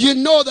doing. You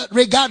know that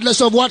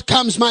regardless of what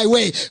comes my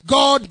way,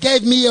 God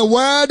gave me a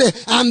word,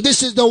 and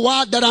this is the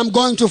word that I'm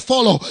going to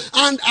follow.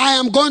 And I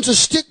am going to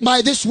stick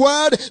by this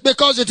word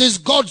because it is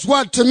God's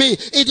word to me.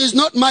 It is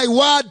not my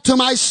word to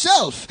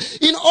myself.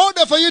 In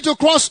order for you to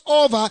cross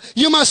over,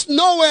 you must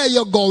know where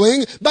you're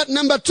going. But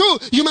number two,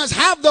 you must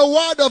have the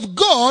word of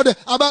God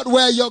about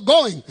where you're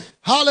going.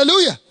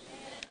 Hallelujah.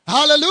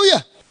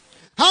 Hallelujah.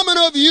 How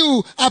many of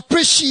you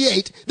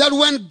appreciate that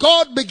when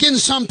God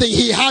begins something,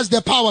 he has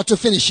the power to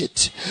finish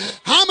it?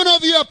 How many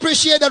of you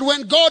appreciate that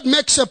when God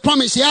makes a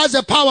promise, he has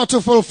the power to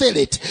fulfill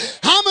it?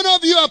 How many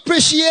of you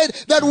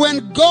appreciate that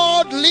when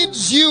God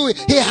leads you,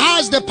 he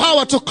has the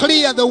power to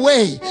clear the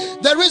way?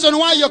 The reason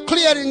why you're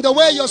clearing the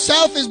way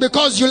yourself is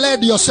because you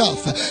led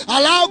yourself.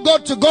 Allow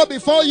God to go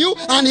before you,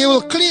 and he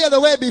will clear the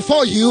way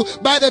before you.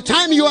 By the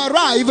time you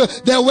arrive,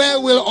 the way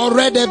will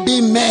already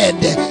be made.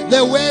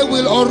 The way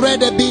will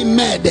already be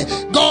made.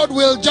 God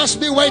will just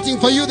be waiting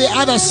for you the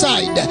other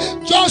side.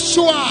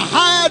 Joshua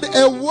had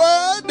a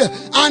word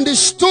and he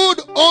stood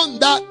on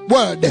that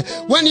word.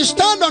 When you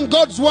stand on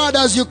God's word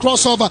as you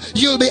cross over,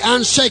 you'll be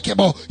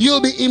unshakable.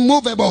 You'll be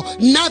immovable.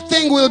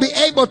 Nothing will be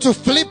able to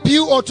flip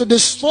you or to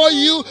destroy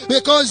you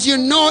because you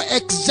know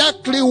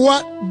exactly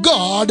what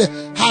God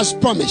has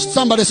promised.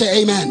 Somebody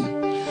say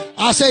amen.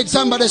 I said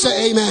somebody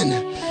say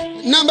amen.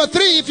 Number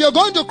three, if you're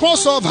going to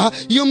cross over,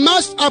 you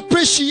must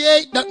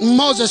appreciate that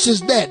Moses is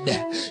dead.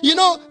 You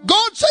know,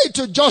 God said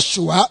to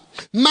Joshua,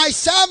 my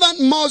servant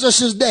Moses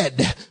is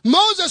dead.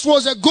 Moses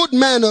was a good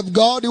man of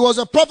God. He was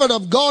a prophet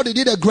of God. He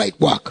did a great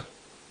work.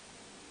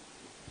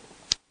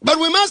 But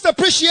we must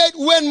appreciate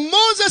when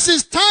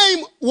Moses'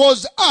 time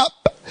was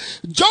up,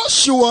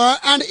 Joshua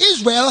and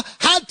Israel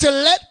had to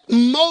let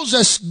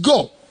Moses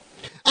go.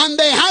 And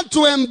they had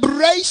to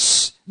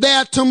embrace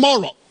their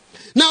tomorrow.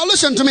 Now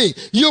listen to me.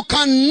 You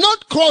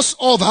cannot cross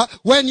over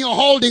when you're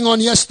holding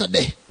on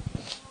yesterday.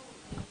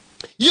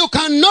 You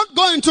cannot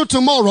go into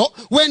tomorrow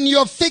when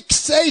you're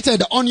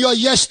fixated on your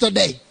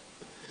yesterday.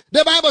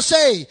 The Bible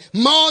says,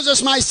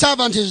 Moses, my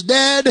servant, is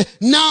dead.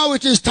 Now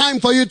it is time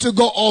for you to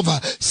go over.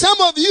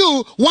 Some of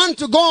you want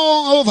to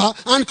go over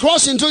and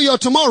cross into your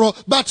tomorrow,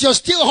 but you're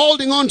still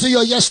holding on to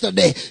your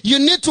yesterday. You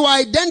need to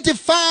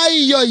identify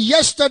your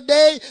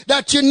yesterday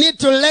that you need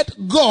to let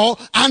go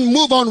and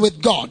move on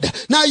with God.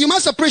 Now you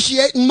must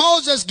appreciate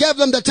Moses gave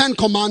them the 10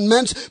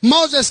 commandments.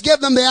 Moses gave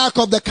them the Ark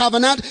of the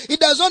Covenant.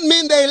 It does not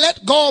mean they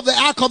let go of the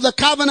Ark of the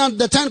Covenant,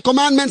 the 10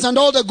 commandments, and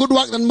all the good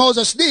work that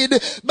Moses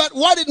did. But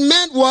what it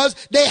meant was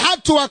they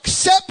had to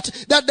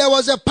accept that there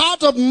was a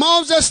part of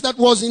Moses that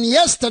was in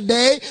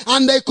yesterday,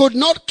 and they could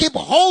not keep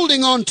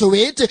holding on to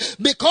it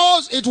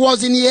because it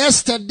was in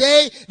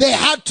yesterday. They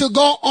had to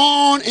go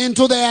on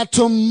into their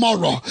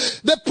tomorrow.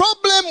 The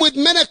problem with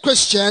many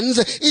Christians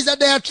is that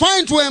they are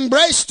trying to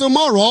embrace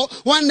tomorrow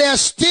when they are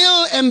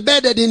still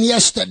embedded in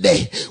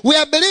yesterday. We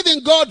are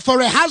believing God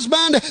for a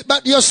husband,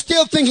 but you're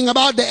still thinking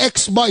about the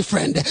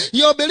ex-boyfriend.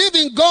 You're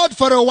believing God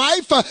for a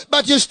wife,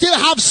 but you still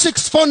have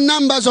 6 phone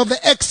numbers of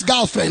the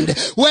ex-girlfriend.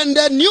 When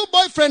the new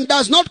boyfriend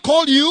does not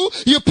call you,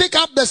 you pick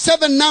up the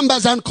 7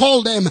 numbers and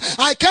call them.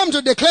 I come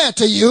to declare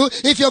to you,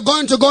 if you're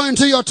going to go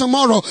into your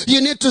tomorrow,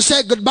 you need to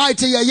say goodbye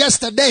to your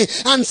yesterday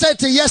and say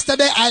to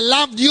yesterday, I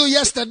loved you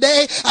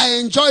yesterday. I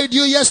enjoyed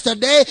you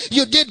yesterday.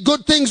 You did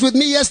good things with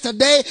me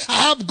yesterday.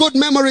 I have good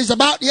memories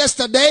about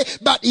yesterday,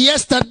 but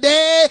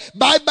yesterday,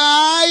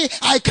 bye-bye.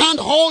 I can't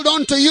hold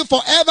on to you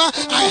forever.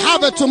 I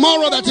have a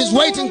tomorrow that is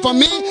waiting for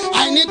me.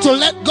 I need to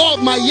let go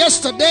of my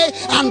yesterday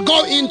and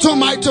go into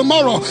my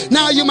tomorrow.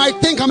 Now you might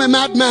think I'm a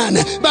madman,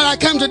 but I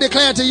come to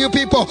declare to you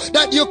people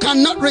that you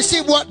cannot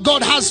receive what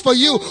God has for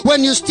you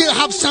when you still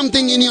have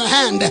something in your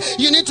hand.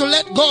 You need to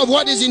let go of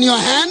what is in your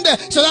hand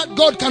so that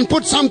God can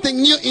put something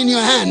new in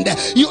your hand.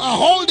 You are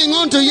holding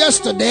on to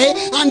yesterday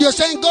and you're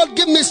saying, God,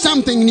 give me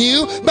something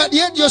new, but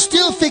yet you're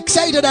still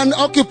fixated and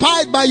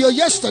occupied by your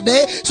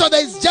yesterday, so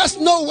there's just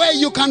no way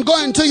you can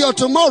go into your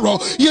tomorrow.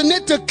 You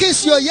need to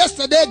kiss your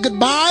yesterday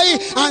goodbye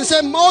and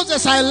say,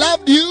 Moses, I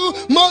loved you.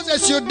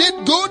 Moses, you did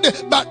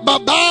good, but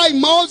bye-bye,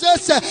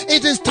 Moses.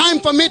 It is time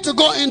for me to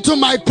go into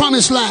my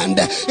promised land.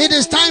 It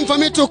is time for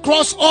me to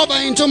cross over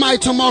into my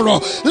tomorrow.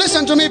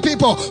 Listen to me,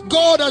 people.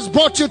 God has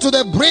brought you to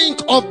the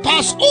brink of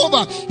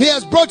Passover. He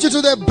has brought you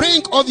to the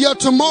brink of your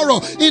tomorrow.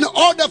 In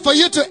order for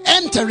you to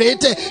enter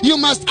it, you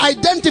must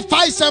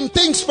identify some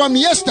things from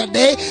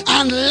yesterday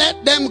and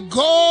let them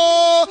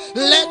go.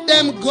 Let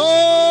them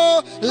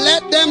go.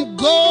 Let them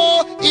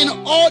go in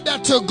order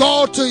to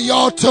go to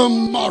your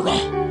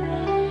tomorrow.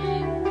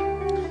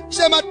 You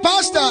say, but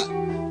Pastor,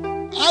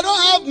 I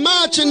don't have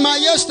much in my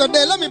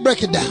yesterday. Let me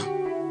break it down.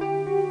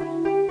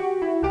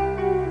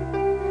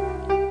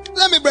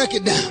 Let me break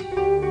it down.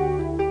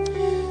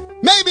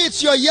 Maybe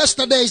it's your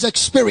yesterday's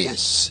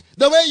experience,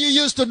 the way you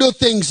used to do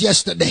things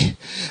yesterday.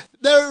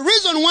 The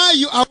reason why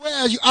you are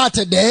where you are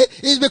today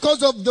is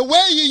because of the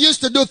way you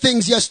used to do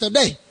things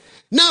yesterday.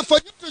 Now, for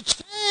you to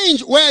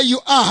change where you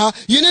are,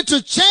 you need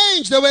to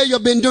change the way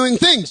you've been doing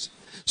things.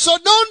 So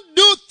don't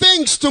do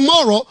things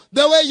tomorrow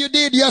the way you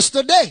did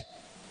yesterday.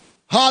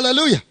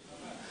 Hallelujah.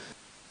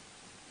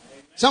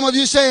 Some of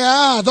you say,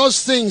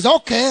 those things.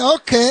 Okay.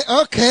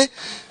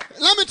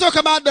 Let me talk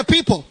about the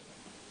people.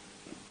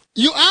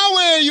 You are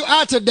where you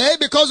are today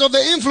because of the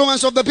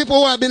influence of the people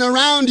who have been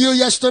around you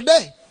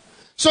yesterday.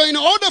 So in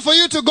order for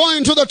you to go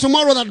into the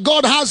tomorrow that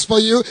God has for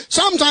you,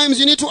 sometimes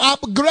you need to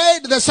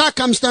upgrade the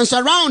circumstance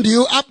around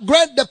you,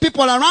 upgrade the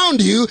people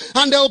around you,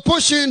 and they'll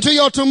push you into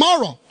your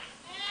tomorrow.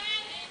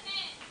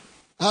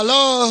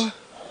 Hello.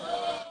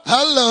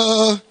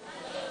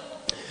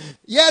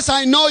 Yes,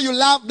 I know you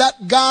love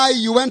that guy.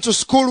 You went to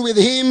school with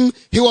him.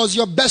 He was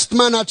your best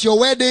man at your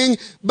wedding.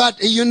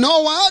 But you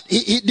know what?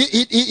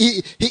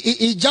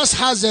 He just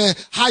has a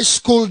high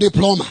school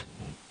diploma.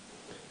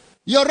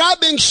 You're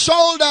rubbing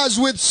shoulders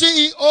with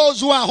CEOs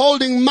who are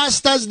holding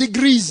master's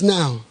degrees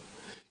now.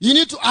 You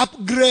need to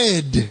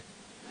upgrade.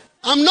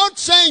 I'm not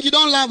saying you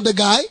don't love the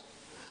guy.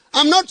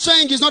 I'm not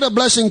saying he's not a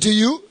blessing to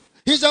you.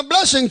 He's a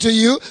blessing to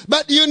you,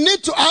 but you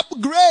need to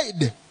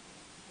upgrade.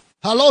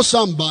 Hello,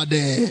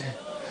 somebody.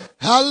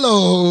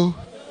 Hello.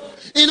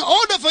 In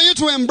order for you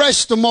to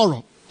embrace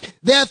tomorrow,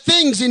 there are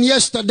things in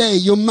yesterday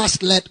you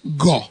must let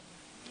go.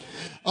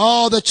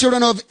 Oh, the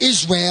children of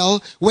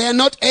Israel were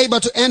not able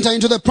to enter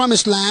into the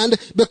promised land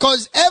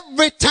because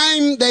every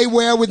time they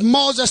were with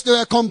Moses, they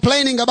were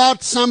complaining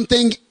about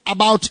something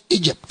about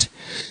Egypt.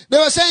 They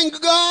were saying,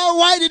 God,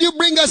 why did you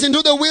bring us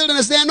into the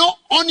wilderness? There are no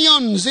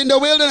onions in the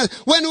wilderness.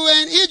 When we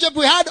were in Egypt,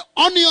 we had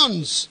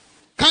onions.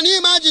 Can you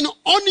imagine?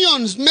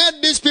 Onions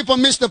made these people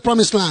miss the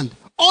promised land.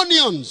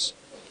 Onions.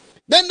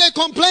 Then they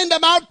complained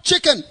about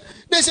chicken.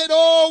 They said,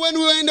 when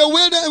we were in the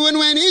wilderness, when we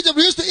were in Egypt,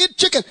 we used to eat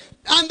chicken.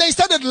 And they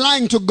started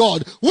lying to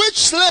God. Which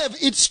slave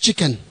eats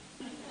chicken?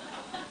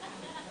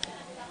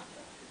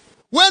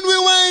 When we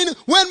were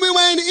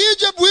in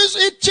Egypt, we used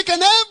to eat chicken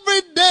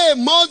every day.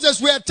 Moses,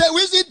 we used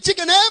to eat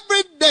chicken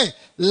every day.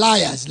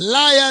 Liars.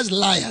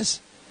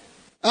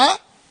 Huh?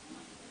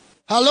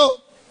 Hello?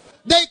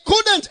 They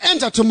couldn't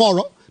enter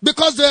tomorrow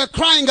because they were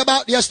crying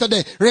about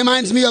yesterday.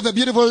 Reminds me of a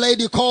beautiful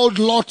lady called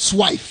Lot's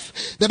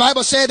wife. The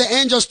Bible said the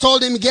angels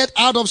told him, get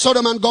out of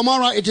Sodom and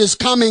Gomorrah, it is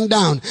coming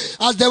down.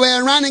 As they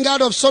were running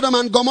out of Sodom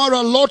and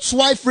Gomorrah, Lot's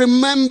wife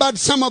remembered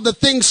some of the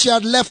things she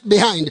had left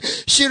behind.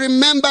 She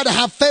remembered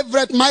her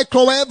favorite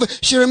microwave,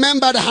 she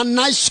remembered her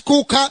nice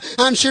cooker,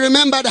 and she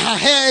remembered her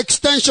hair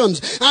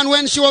extensions. And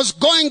when she was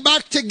going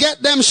back to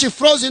get them, she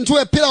froze into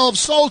a pillar of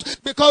salt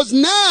because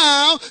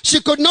now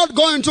she could not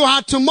go into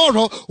her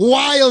tomorrow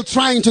while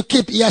trying to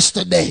keep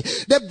yesterday.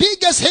 The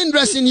biggest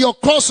hindrance in your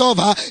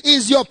crossover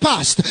is your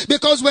past,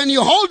 because when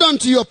you hold on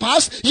to your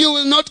past, you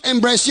will not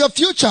embrace your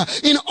future.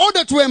 In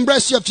order to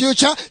embrace your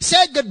future,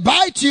 say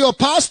goodbye to your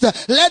past,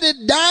 let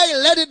it die,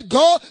 let it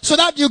go, so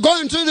that you go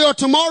into your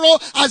tomorrow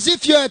as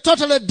if you're a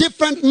totally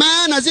different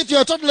man, as if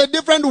you're a totally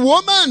different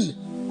woman.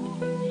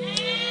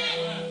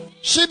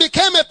 She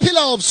became a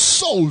pillar of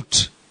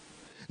salt.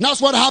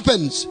 That's what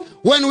happens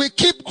when we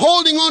keep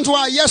holding on to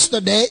our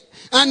yesterday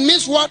and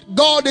miss what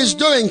God is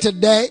doing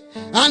today,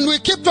 and we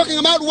keep talking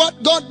about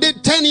what God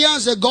did 10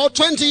 years ago,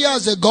 20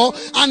 years ago,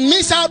 and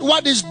miss out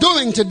what He's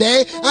doing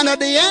today, and at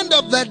the end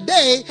of the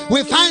day,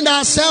 we find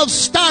ourselves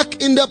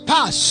stuck in the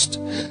past.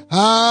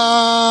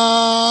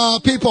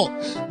 People,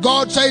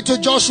 God said to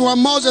Joshua,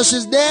 Moses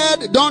is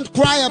dead, don't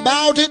cry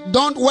about it,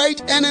 don't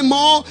wait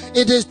anymore,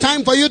 it is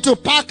time for you to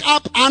pack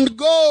up and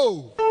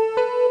go.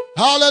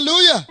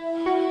 Hallelujah.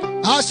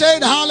 I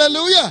said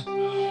hallelujah.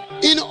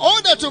 In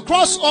order to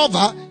cross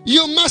over,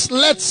 you must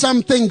let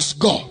some things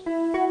go.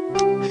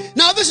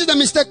 Now, this is the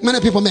mistake many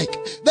people make.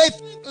 They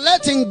think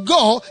letting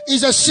go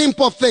is a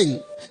simple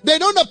thing. They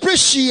don't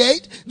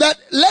appreciate that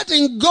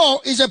letting go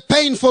is a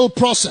painful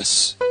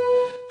process.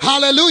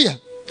 Hallelujah.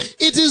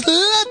 It is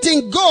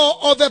letting go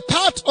of a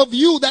part of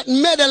you that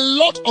made a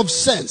lot of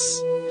sense.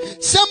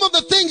 Some of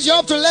the things you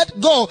have to let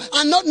go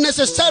are not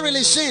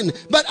necessarily sin,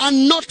 but are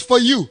not for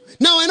you.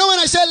 Now, I know when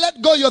I say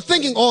let go, you're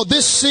thinking, oh,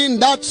 this sin,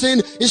 that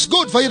sin. It's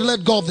good for you to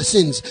let go of the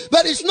sins.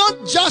 But it's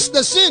not just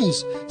the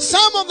sins.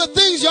 Some of the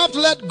things you have to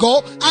let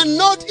go are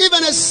not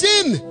even a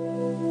sin.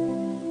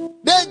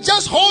 They're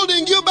just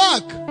holding you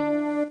back.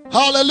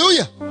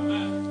 Hallelujah.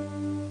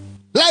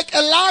 Like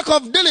a lack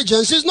of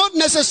diligence is not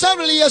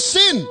necessarily a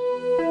sin.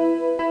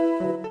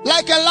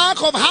 Like a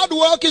lack of hard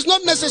work is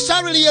not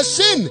necessarily a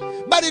sin,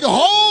 but it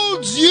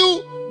holds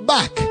you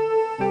back.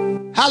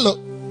 Hello.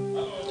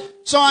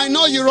 So I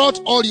know you wrote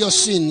all your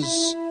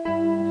sins.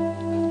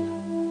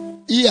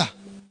 Yeah,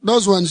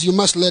 those ones you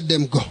must let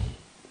them go.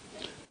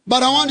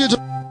 But I want you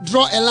to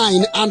draw a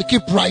line and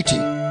keep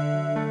writing.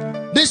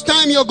 This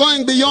time you're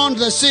going beyond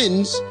the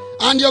sins,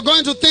 and you're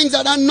going to things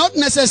that are not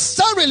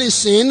necessarily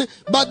sin,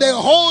 but they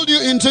hold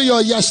you into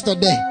your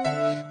yesterday.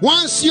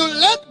 Once you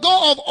let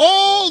go of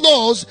all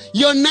those,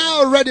 you're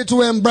now ready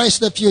to embrace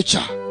the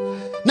future.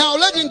 Now,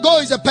 letting go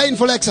is a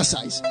painful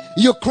exercise.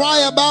 You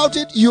cry about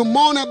it, you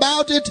mourn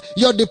about it,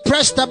 you're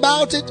depressed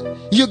about it,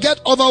 you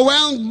get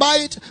overwhelmed by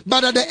it,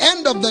 but at the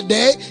end of the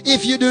day,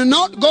 if you do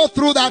not go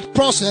through that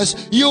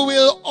process, you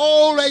will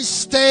always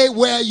stay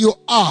where you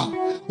are.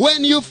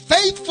 When you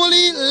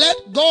faithfully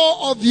let go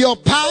of your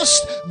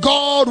past,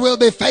 God will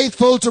be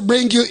faithful to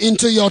bring you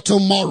into your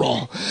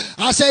tomorrow.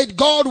 I said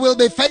God will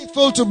be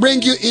faithful to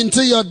bring you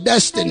into your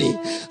destiny.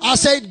 I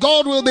said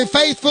God will be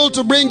faithful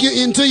to bring you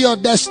into your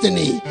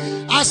destiny.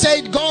 I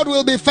said God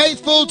will be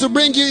faithful to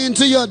bring you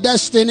into your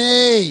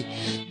destiny.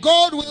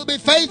 God will be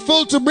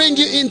faithful to bring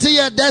you into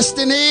your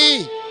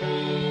destiny.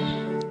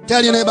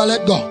 Tell your neighbor,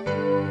 let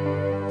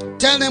go.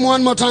 Tell them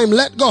one more time,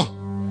 let go.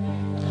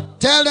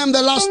 Tell them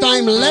the last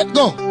time, let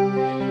go.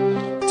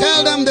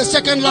 Tell them the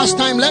second last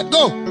time, let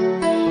go.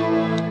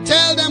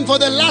 Tell them for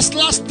the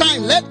last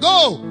time, let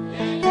go.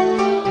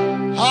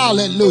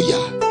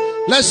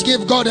 Hallelujah. Let's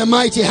give God a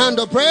mighty hand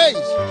of praise.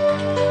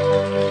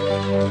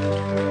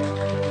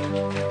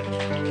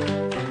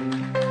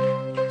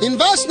 In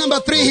verse number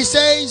 3, he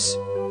says,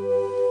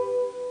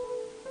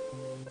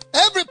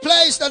 every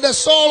place that the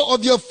sole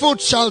of your foot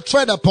shall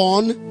tread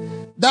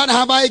upon, that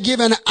have I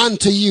given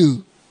unto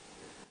you.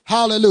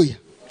 Hallelujah.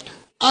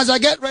 As I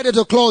get ready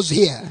to close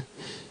here,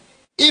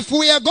 if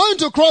we are going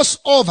to cross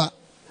over,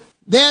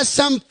 there are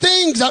some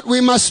things that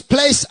we must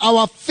place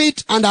our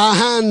feet and our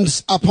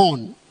hands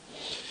upon.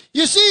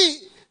 You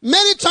see,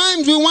 many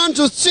times we want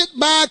to sit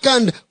back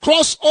and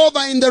cross over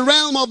in the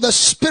realm of the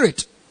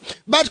spirit.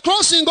 But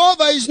crossing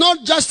over is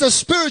not just a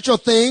spiritual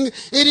thing,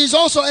 it is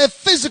also a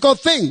physical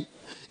thing.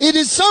 It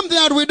is something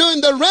that we do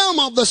in the realm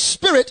of the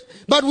spirit,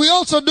 but we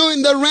also do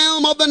in the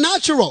realm of the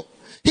natural.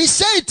 He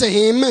said to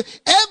him,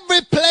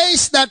 every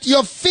place that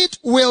your feet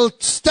will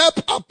step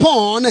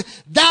upon,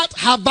 that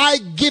have I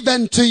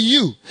given to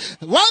you.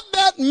 What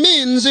that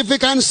means, if we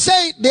can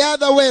say it the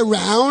other way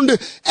around,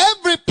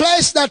 every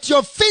place that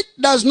your feet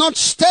does not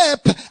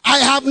step, I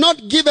have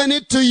not given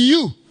it to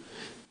you.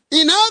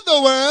 In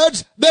other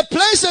words, the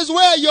places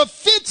where your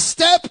feet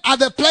step are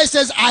the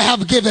places I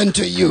have given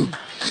to you.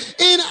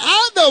 In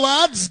other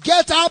words,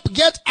 get up,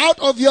 get out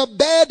of your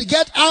bed,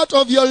 get out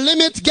of your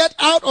limit, get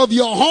out of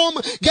your home,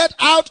 get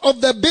out of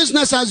the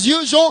business as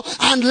usual,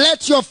 and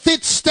let your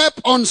feet step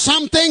on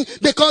something,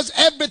 because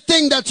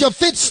everything that your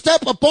feet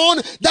step upon,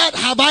 that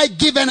have I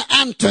given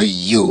unto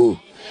you.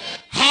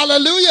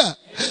 Hallelujah.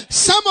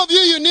 Some of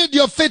you need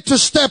your feet to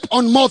step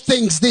on more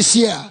things this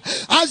year.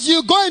 As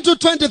you go into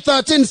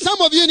 2013,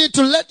 some of you need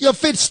to let your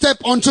feet step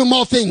onto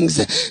more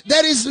things.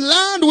 There is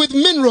land with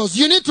minerals.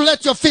 You need to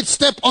let your feet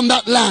step on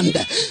that land.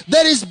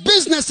 There is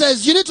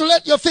businesses. You need to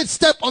let your feet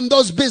step on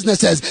those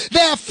businesses.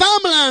 There are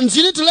farmlands.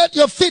 You need to let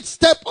your feet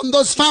step on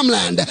those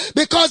farmland.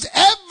 Because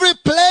every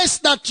place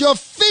that your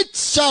feet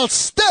shall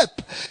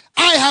step,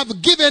 I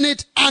have given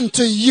it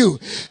unto you.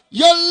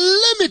 You're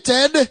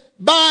limited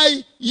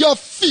by your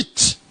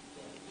feet.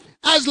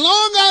 As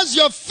long as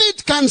your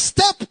feet can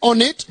step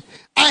on it,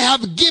 I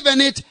have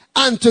given it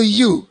unto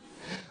you.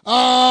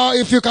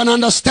 If you can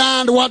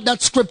understand what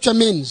that scripture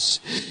means.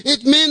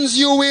 It means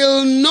you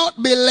will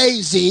not be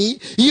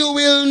lazy. You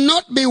will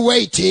not be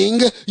waiting.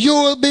 You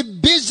will be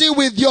busy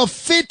with your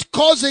feet,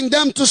 causing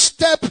them to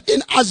step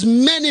in as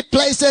many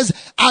places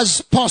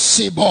as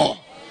possible.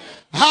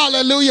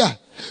 Hallelujah.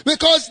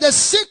 Because the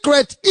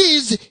secret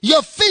is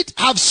your feet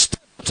have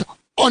stepped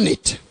on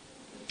it.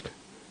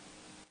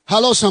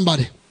 Hello,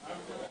 somebody.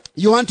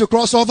 You want to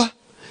cross over?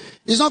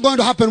 It's not going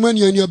to happen when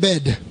you're in your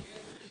bed.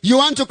 You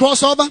want to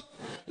cross over?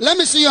 Let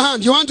me see your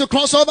hand. You want to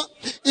cross over?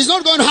 It's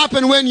not going to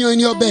happen when you're in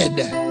your bed.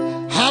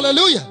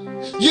 Hallelujah.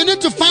 You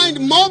need to find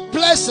more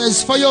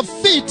places for your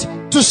feet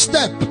to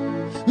step.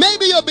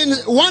 Maybe you've been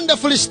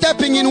wonderfully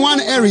stepping in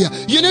one area.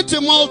 You need to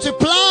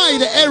multiply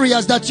the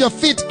areas that your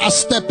feet are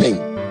stepping.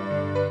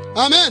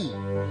 Amen.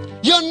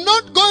 You're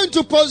not going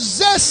to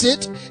possess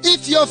it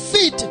if your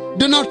feet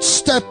do not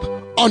step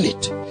on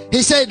it.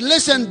 He said,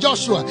 listen,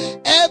 Joshua,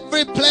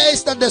 every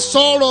place that the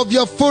sole of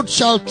your foot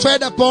shall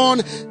tread upon,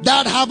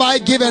 that have I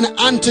given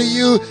unto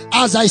you,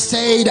 as I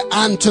said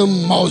unto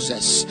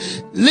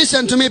Moses.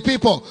 Listen to me,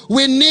 people.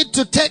 We need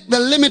to take the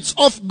limits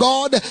of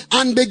God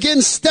and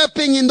begin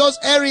stepping in those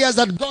areas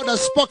that God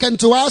has spoken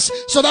to us,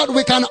 so that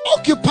we can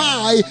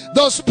occupy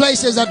those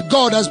places that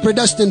God has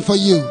predestined for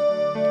you.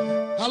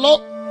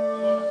 Hello?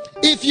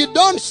 If you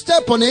don't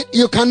step on it,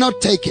 you cannot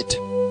take it.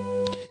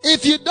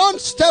 If you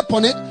don't step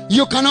on it,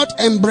 you cannot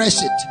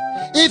embrace it.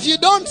 If you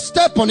don't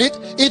step on it,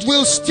 it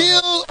will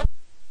still...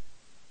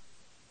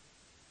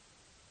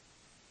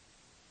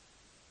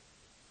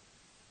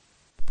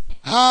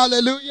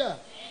 Hallelujah.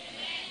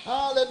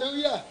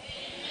 Hallelujah.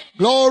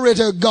 Glory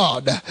to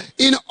God.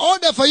 In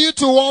order for you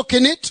to walk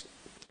in it,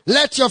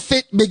 let your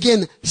feet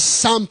begin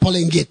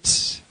sampling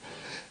it.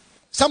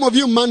 Some of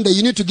you, Monday,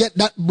 you need to get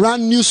that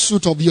brand new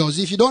suit of yours.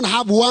 If you don't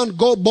have one,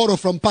 go borrow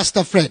from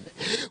Pastor Fred.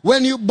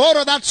 When you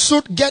borrow that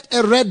suit, get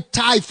a red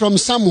tie from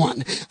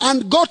someone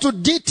and go to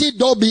DT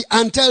Dobby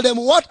and tell them,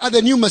 what are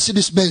the new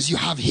Mercedes-Benz you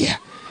have here?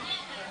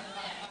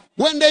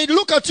 When they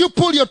look at you,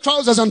 pull your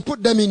trousers and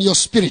put them in your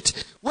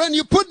spirit. When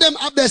you put them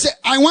up there, say,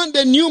 I want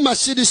the new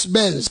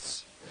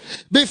Mercedes-Benz.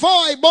 Before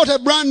I bought a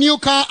brand new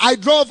car, I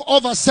drove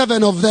over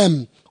 7 of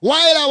them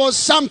while I was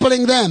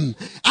sampling them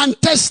and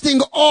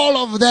testing all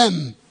of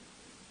them.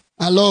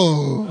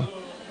 Hello.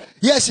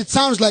 Yes, it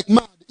sounds like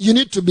mad. you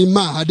need to be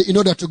mad in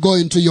order to go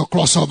into your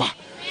crossover.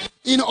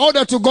 In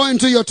order to go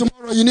into your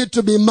tomorrow, you need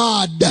to be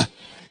mad.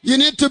 You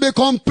need to be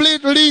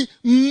completely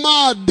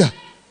mad.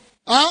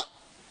 Huh?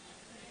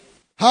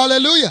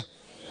 Hallelujah.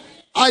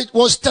 I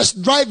was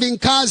test driving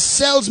cars.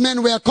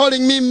 Salesmen were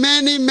calling me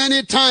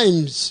many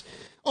times.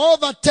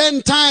 Over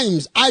 10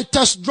 times. I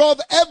test drove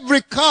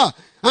every car.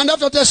 And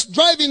after test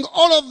driving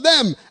all of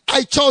them,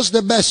 I chose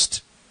the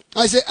best.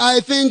 I said, I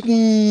think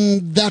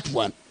that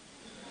one.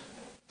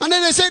 And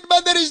then they said,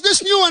 but there is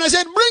this new one. I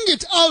said, bring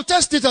it. I'll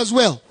test it as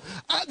well.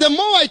 The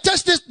more I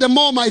test it, the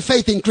more my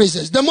faith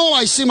increases. The more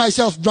I see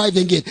myself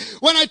driving it.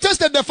 When I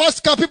tested the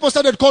first car, people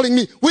started calling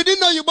me. We didn't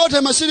know you bought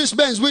a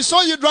Mercedes-Benz. We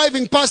saw you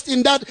driving past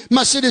in that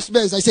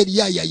Mercedes-Benz. I said,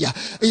 yeah.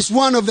 It's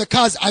one of the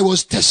cars I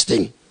was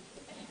testing.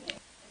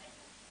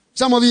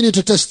 Some of you need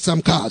to test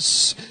some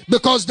cars.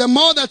 Because the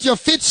more that your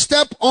feet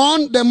step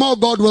on, the more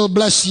God will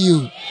bless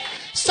you.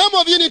 Some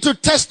of you need to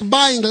test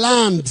buying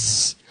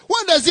lands.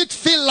 What does it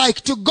feel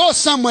like to go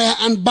somewhere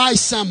and buy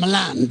some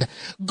land?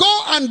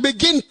 Go and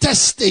begin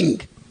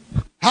testing.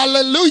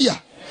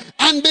 Hallelujah.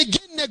 And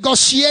begin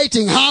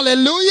negotiating.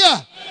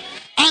 Hallelujah.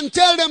 And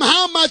tell them,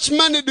 how much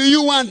money do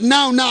you want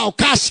now?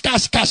 Cash.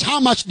 How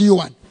much do you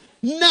want?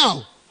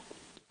 Now.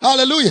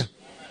 Hallelujah.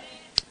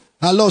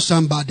 Hello,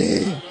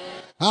 somebody.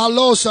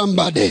 Hello,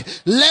 somebody.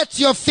 Let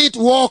your feet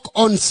walk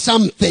on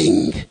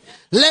something.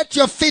 Let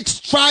your feet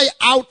try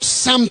out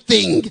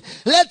something. Even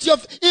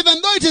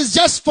though it is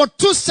just for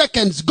 2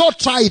 seconds, go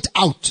try it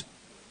out.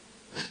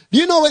 Do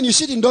you know when you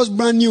sit in those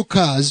brand new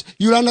cars,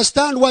 you'll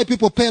understand why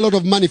people pay a lot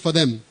of money for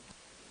them.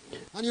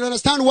 And you'll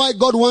understand why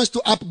God wants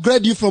to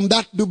upgrade you from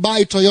that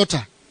Dubai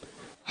Toyota.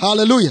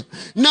 Hallelujah.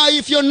 Now,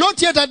 if you're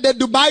not yet at the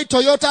Dubai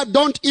Toyota,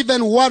 don't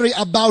even worry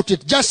about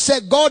it. Just say,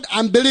 God,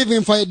 I'm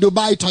believing for a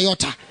Dubai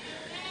Toyota.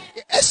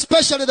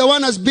 Especially the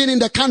one that's been in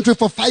the country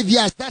for 5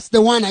 years. That's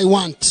the one I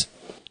want.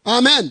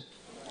 Amen.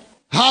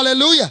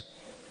 Hallelujah.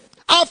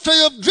 After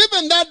you've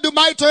driven that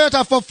Dubai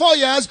Toyota for 4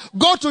 years,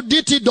 go to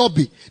DT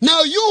Dobby.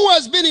 Now you who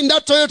has been in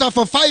that Toyota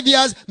for 5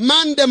 years,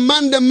 Monday,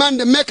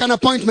 make an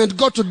appointment,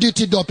 go to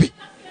DT Dobby.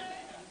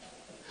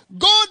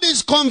 God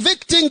is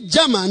convicting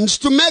Germans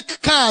to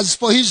make cars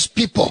for his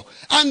people.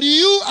 And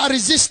you are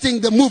resisting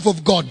the move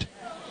of God.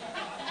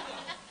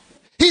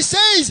 He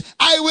says,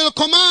 I will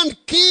command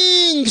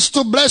kings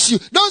to bless you.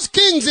 Those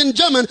kings in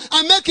German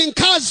are making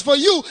cars for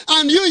you.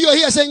 And you're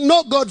here saying,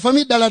 no, God, for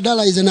me,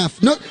 $1 is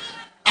enough. No,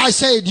 I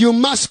said, you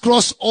must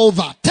cross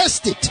over.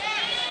 Test it.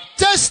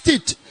 Test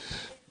it.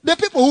 The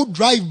people who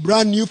drive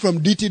brand new from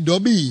DT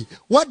Dobby,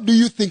 what do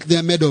you think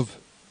they're made of?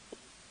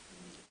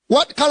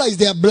 What color is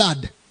their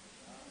blood?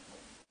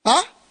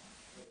 Huh?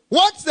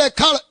 What's the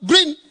color?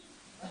 Green?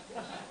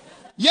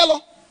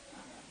 Yellow?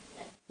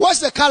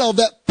 What's the color of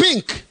the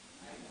pink?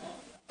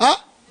 Huh?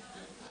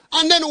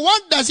 And then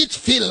what does it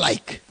feel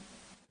like?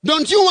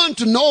 Don't you want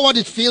to know what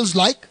it feels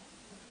like?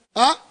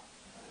 Huh?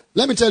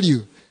 Let me tell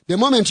you, the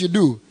moment you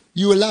do,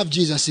 you will love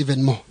Jesus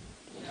even more.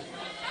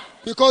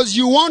 Because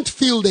you won't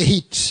feel the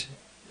heat.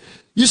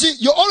 You see,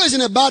 you're always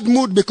in a bad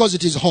mood because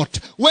it is hot.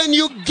 When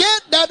you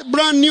get that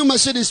brand new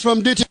Mercedes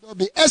from DT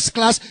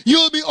S-Class,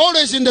 you'll be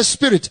always in the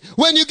spirit.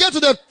 When you get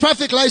to the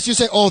traffic lights, you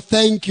say, oh,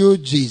 thank you,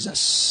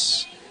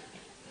 Jesus.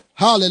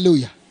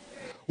 Hallelujah.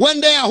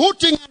 When they are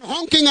hooting and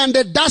honking and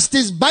the dust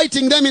is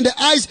biting them in the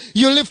eyes,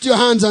 you lift your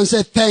hands and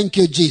say, thank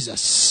you,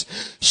 Jesus.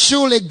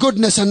 Surely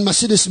goodness and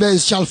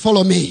Mercedes-Benz shall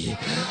follow me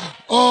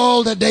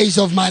all the days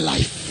of my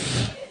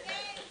life.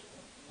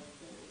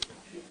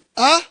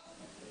 Huh?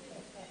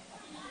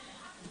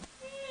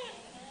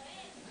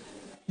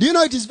 Do you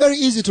know it is very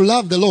easy to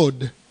love the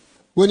Lord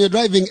when you're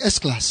driving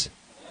S-Class?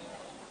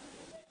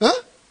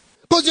 Huh?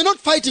 Because you're not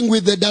fighting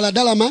with the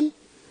Dala man.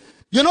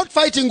 You're not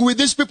fighting with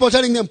these people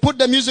telling them, put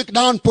the music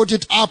down, put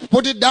it up,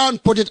 put it down,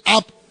 put it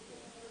up.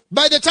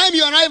 By the time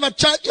you arrive at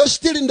church, you're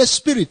still in the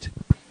spirit.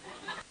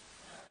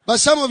 But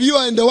some of you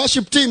are in the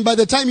worship team. By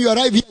the time you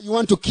arrive here, you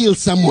want to kill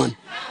someone.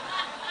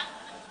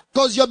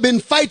 Because you've been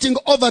fighting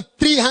over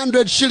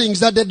 300 shillings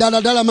that the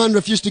Dala man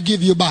refused to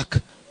give you back.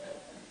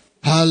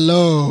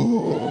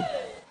 Hello.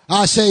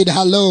 I said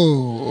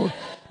hello.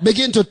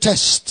 Begin to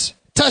test.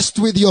 Test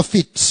with your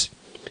feet.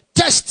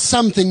 Test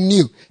something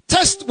new.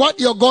 Test what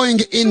you're going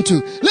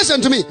into.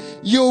 Listen to me.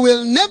 You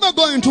will never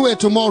go into a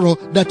tomorrow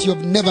that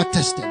you've never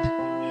tested.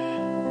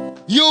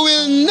 You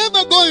will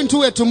never go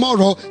into a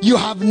tomorrow you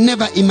have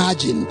never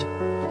imagined.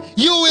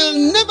 You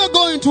will never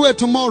go into a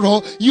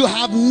tomorrow you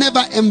have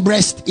never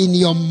embraced in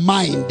your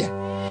mind.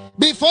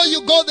 Before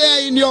you go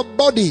there in your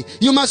body,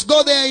 you must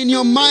go there in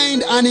your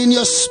mind and in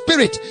your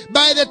spirit.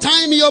 By the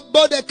time your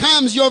body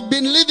comes, you've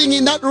been living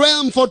in that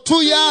realm for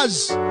 2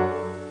 years.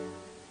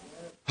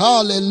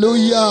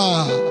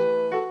 Hallelujah.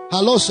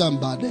 Hello,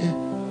 somebody.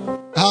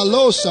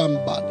 Hello,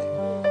 somebody.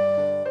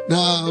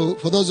 Now,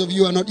 for those of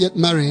you who are not yet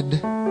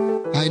married,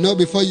 I know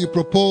before you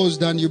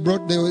proposed and you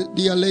brought the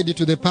dear lady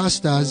to the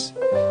pastors,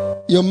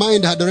 your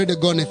mind had already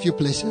gone a few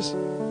places.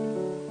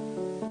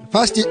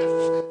 First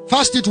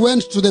it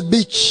went to the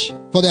beach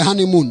for the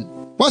honeymoon.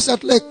 What's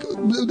that like?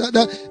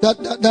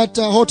 That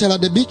hotel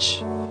at the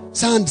beach?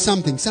 Sand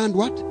something. Sand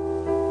what?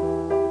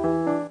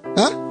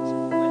 Huh?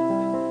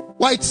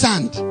 White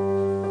sand.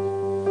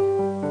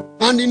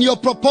 And in your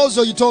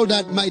proposal, you told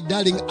that, my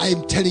darling,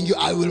 I'm telling you,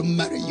 I will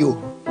marry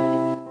you.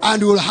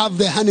 And we'll have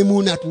the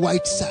honeymoon at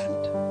White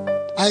Sand.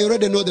 I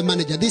already know the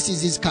manager. This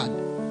is his card.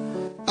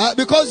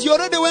 Because you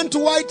already went to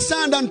White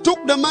Sand and took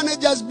the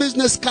manager's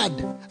business card.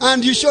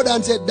 And you showed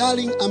and said,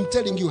 darling, I'm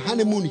telling you,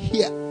 honeymoon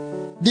here.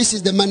 This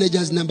is the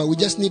manager's number. We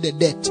just need a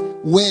date.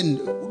 When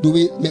do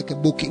we make a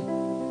booking?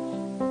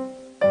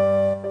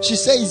 She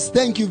says,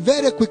 thank you,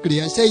 very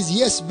quickly. I says,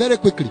 yes, very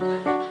quickly.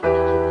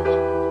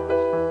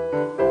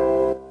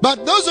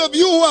 But those of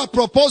you who are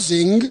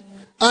proposing,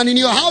 and in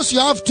your house you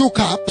have 2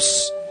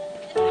 cups,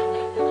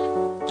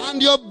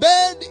 and your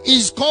bed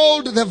is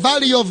called the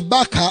Valley of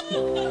Baca,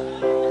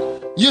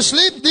 you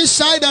sleep this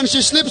side and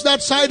she sleeps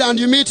that side and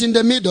you meet in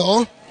the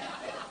middle.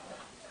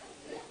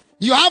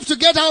 You have to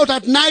get out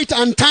at night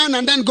and turn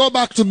and then go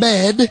back to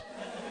bed.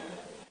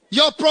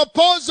 Your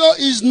proposal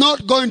is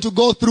not going to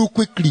go through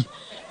quickly.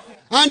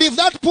 And if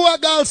that poor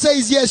girl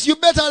says yes, you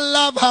better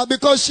love her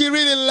because she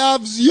really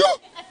loves you.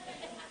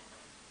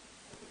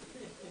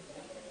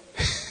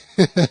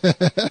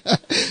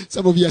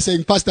 Some of you are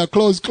saying, Pastor,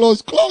 close.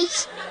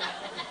 Close.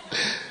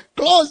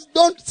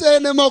 Don't say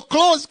anymore.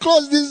 Close.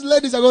 These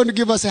ladies are going to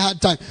give us a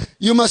hard time.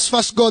 You must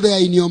first go there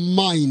in your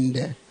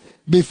mind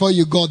before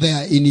you go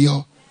there in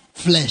your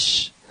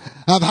flesh.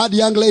 I've had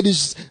young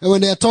ladies,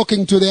 when they're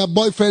talking to their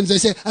boyfriends, they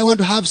say, I want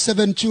to have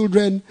 7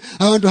 children.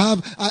 I want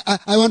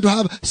to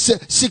have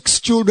 6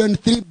 children,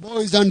 3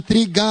 boys and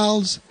 3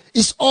 girls.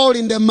 It's all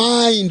in the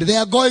mind. They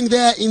are going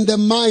there in the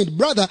mind.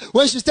 Brother,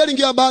 when she's telling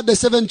you about the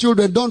 7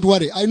 children, don't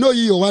worry. I know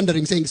you're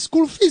wondering, saying,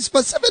 school fees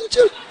for 7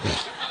 children.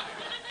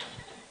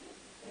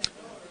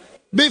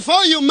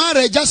 Before you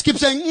marry, just keep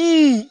saying,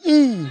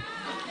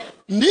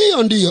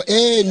 Ndiyo.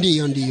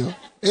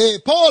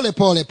 Pole.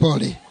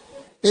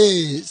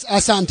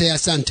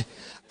 Asante.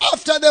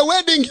 After the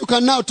wedding, you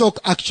can now talk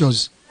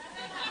actuals.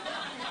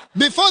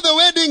 Before the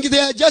wedding, they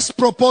are just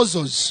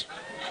proposals.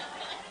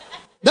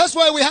 That's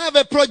why we have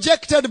a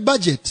projected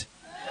budget.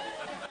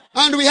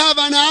 And we have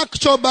an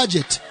actual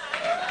budget.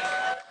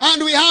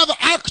 And we have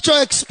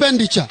actual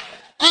expenditure.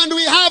 And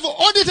we have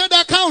audited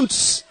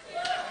accounts.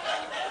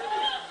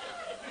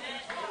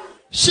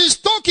 She's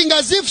talking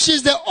as if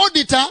she's the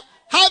auditor,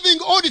 having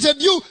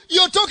audited you.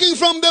 You're talking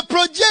from the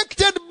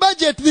projected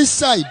budget this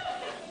side.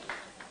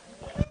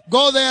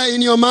 Go there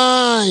in your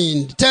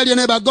mind. Tell your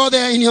neighbor, go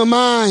there in your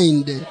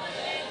mind.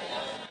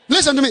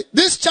 Listen to me.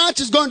 This church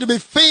is going to be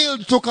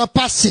filled to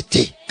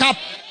capacity.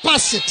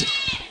 Capacity.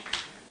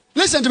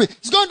 Listen to me.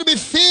 It's going to be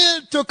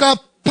filled to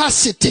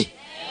capacity.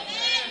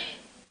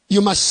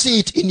 You must see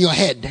it in your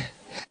head.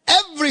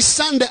 Every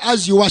Sunday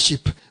as you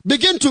worship,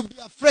 begin to be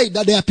afraid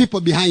that there are people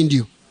behind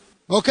you.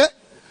 Okay?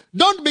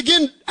 Don't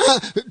begin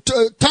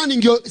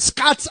turning your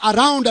skirts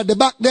around at the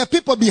back. There are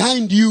people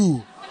behind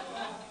you.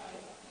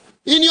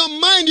 In your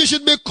mind, you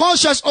should be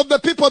cautious of the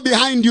people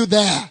behind you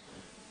there.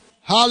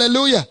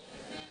 Hallelujah.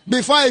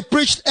 Before I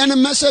preached any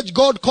message,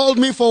 God called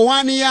me for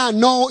 1 year,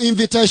 no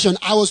invitation.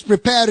 I was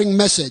preparing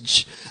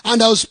message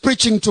and I was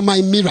preaching to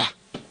my mirror.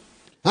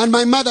 And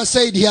my mother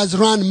said he has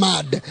run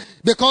mad.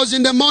 Because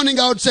in the morning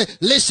I would say,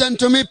 listen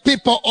to me,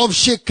 people of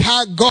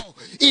Chicago,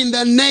 in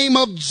the name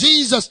of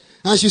Jesus.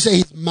 And she said,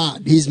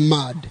 he's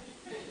mad.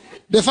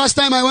 The first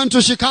time I went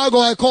to Chicago,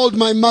 I called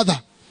my mother.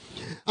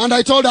 And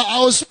I told her I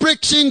was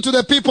preaching to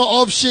the people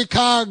of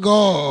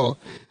Chicago.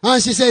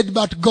 And she said,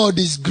 but God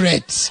is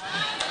great.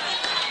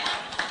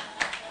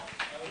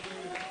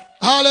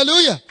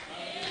 Hallelujah.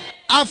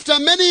 After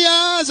many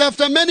years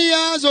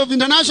of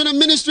international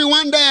ministry,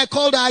 one day I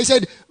called her. I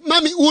said,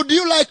 Mommy, would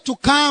you like to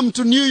come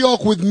to New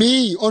York with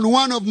me on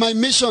one of my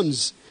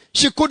missions?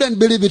 She couldn't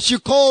believe it. She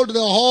called the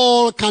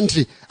whole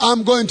country.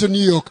 I'm going to New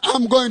York.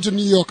 I'm going to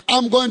New York.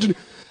 I'm going to.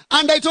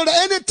 And I told her,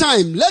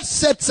 anytime, let's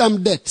set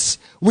some dates.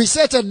 We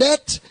set a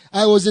date.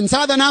 I was in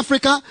Southern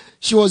Africa.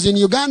 She was in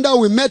Uganda.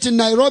 We met in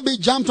Nairobi,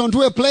 jumped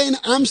onto a plane,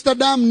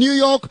 Amsterdam, New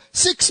York.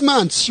 6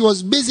 months. She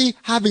was busy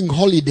having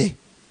holiday.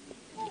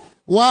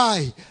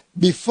 Why?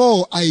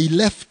 Before I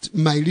left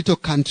my little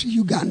country,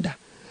 Uganda,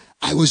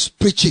 I was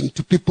preaching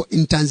to people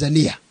in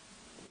Tanzania.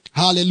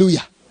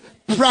 Hallelujah.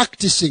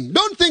 Practicing.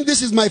 Don't think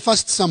this is my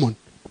first sermon.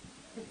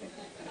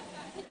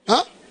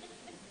 Huh?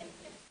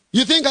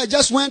 You think I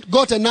just went,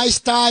 got a nice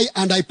tie,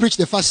 and I preached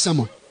the first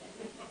sermon?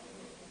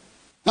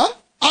 Huh?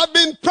 I've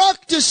been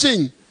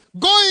practicing,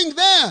 going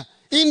there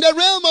in the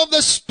realm of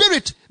the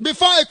spirit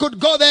before I could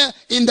go there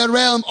in the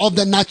realm of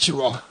the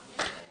natural.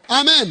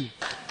 Amen.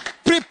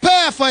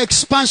 Prepare for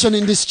expansion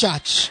in this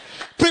church.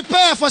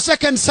 Prepare for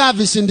second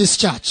service in this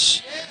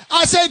church.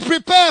 I said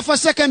prepare for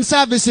second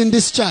service in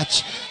this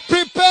church.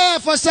 Prepare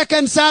for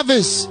second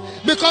service.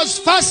 Because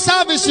first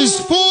service is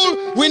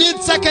full, we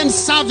need second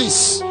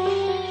service.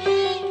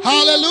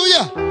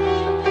 Hallelujah.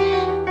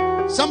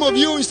 Some of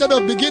you, instead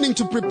of beginning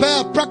to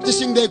prepare,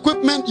 practicing the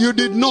equipment, you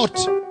did not.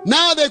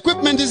 Now the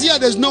equipment is here,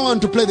 there's no one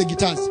to play the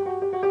guitars.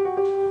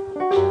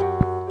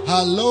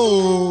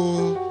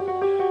 Hello.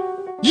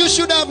 You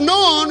should have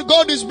known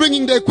God is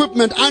bringing the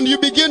equipment, and you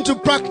begin to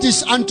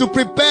practice and to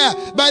prepare.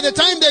 By the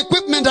time the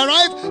equipment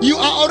arrives, you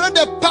are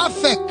already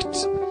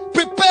perfect.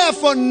 Prepare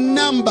for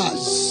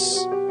numbers.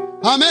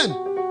 Amen.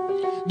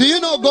 Do you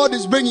know God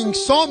is bringing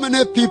so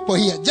many people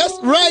here?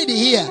 Just right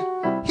here.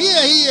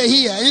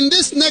 Here. In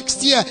this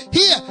next year.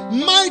 Here.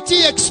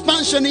 Mighty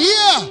expansion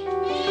here.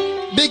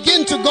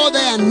 Begin to go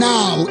there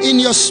now in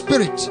your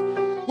spirit.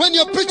 When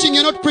you're preaching,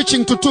 you're not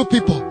preaching to 2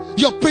 people.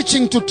 You're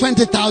preaching to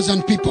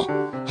 20,000 people.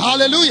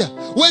 Hallelujah.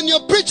 When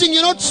you're preaching,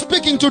 you're not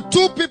speaking to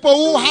 2 people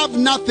who have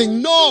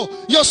nothing. No,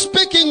 you're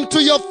speaking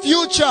to your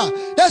future.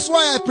 That's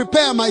why I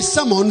prepare my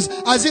sermons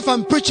as if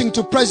I'm preaching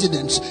to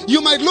presidents.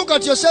 You might look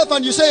at yourself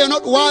and you say you're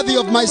not worthy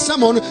of my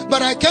sermon,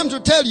 but I came to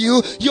tell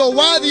you you're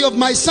worthy of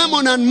my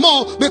sermon and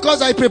more,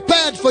 because I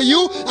prepared for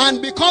you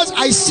and because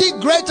I see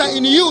greater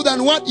in you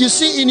than what you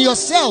see in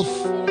yourself.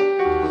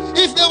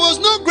 If there was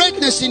no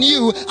greatness in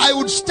you, I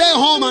would stay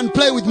home and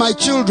play with my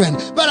children.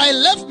 But I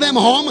left them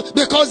home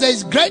because there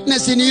is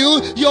greatness in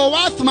you. You're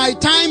worth my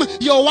time.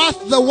 You're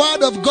worth the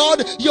word of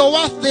God. You're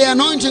worth the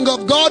anointing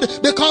of God,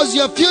 because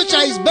your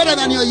future is better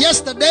than your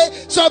yesterday.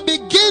 So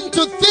begin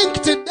to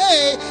think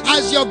today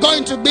as you're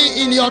going to be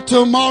in your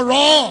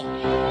tomorrow.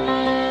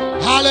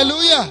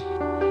 Hallelujah.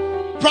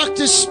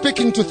 Practice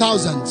speaking to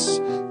thousands.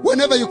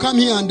 Whenever you come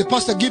here and the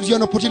pastor gives you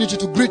an opportunity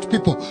to greet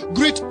people,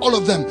 greet all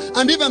of them.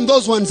 And even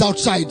those ones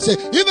outside. Say,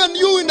 even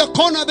you in the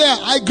corner there,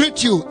 I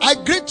greet you. I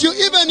greet you,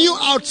 even you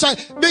outside.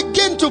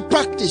 Begin to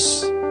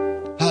practice.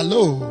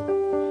 Hello.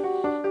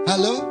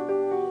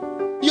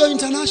 You're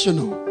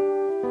international.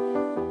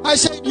 I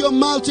said you're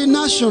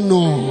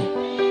multinational.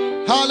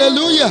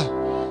 Hallelujah.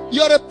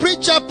 You're a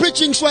preacher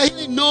preaching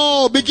Swahili.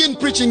 No, begin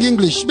preaching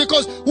English.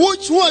 Because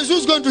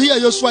who's going to hear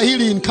your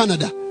Swahili in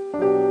Canada?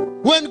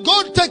 When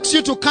God takes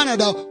you to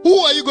Canada, who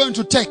are you going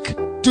to take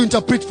to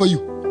interpret for you?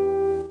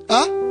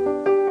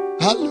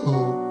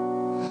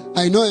 Hello.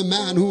 I know a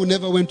man who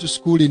never went to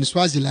school in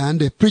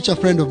Swaziland, a preacher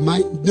friend of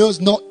mine,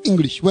 knows no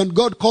English. When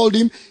God called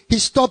him, he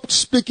stopped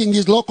speaking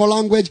his local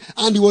language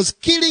and he was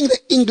killing the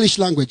English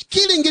language,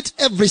 killing it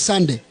every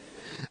Sunday.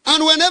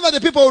 And whenever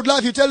the people would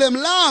laugh, you tell them,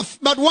 laugh.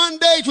 But one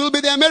day it will be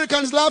the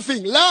Americans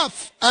laughing.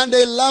 Laugh. And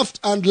they laughed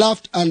and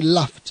laughed and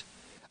laughed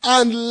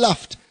and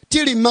laughed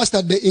till he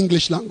mastered the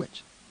English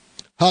language.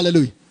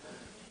 Hallelujah.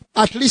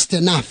 At least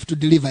enough to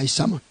deliver his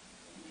sermon.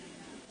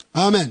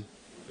 Amen.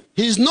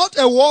 He's not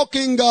a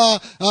walking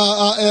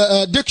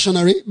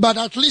dictionary, but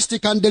at least he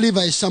can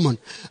deliver his sermon.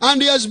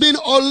 And he has been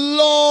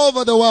all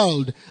over the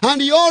world.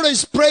 And he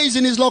always prays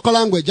in his local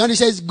language. And he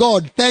says,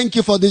 God, thank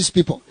you for these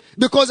people.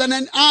 Because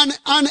an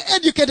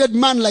uneducated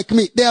man like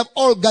me, they have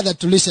all gathered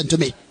to listen to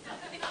me.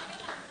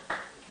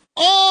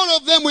 All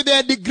of them with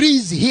their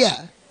degrees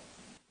here.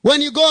 When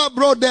you go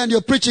abroad there and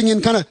you're preaching in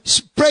Canada,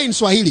 pray in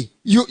Swahili.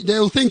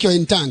 They'll think you're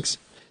in tongues.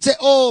 Say,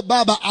 oh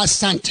Baba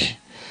asante.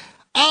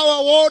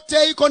 Awa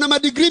wote iko na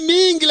madigri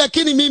mingi,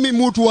 lakini mimi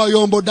mutu wa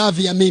yombo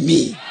davia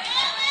mimi.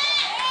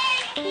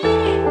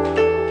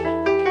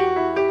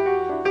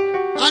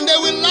 And they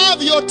will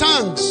love your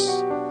tongues.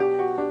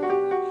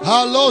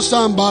 Hello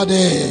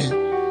somebody.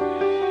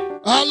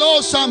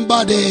 Hello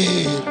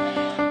somebody.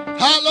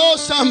 Hello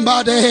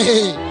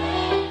somebody.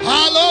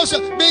 Hello,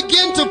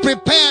 begin to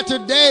prepare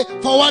today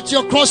for what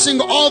you're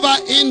crossing over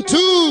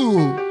into.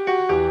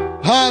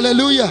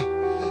 Hallelujah.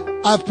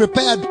 I've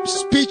prepared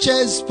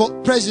speeches for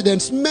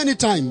presidents many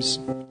times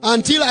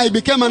until I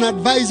became an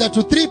advisor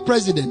to 3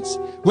 presidents.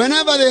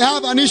 Whenever they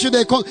have an issue,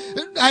 they call.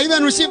 I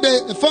even received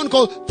a phone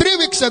call 3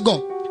 weeks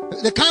ago.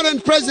 The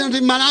current president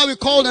in Malawi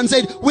called and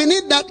said, we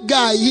need that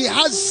guy. He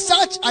has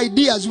such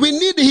ideas. We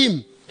need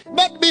him.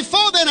 But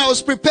before then, I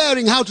was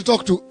preparing how to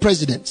talk to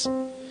presidents.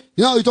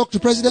 You know how you talk to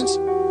presidents?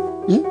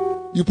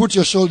 You put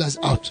your shoulders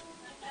out.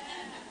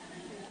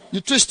 You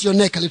twist your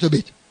neck a little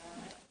bit.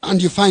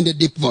 And you find a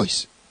deep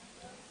voice.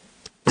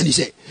 And you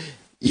say,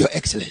 Your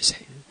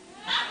Excellency.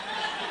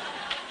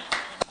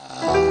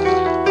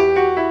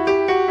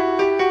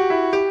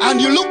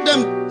 And you look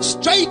them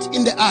straight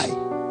in the eye.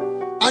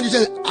 And you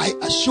say, I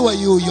assure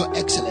you, Your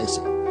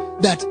Excellency,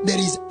 that there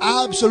is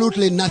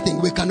absolutely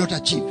nothing we cannot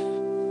achieve.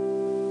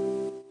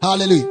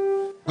 Hallelujah.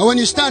 And when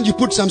you stand, you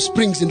put some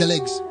springs in the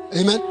legs.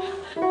 Amen.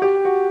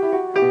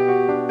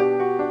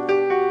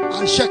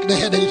 And shake the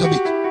head a little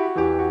bit.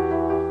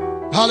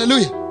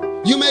 Hallelujah.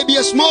 You may be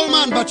a small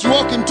man, but you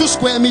walk in 2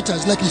 square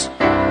meters like this.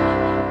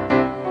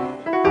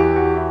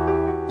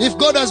 If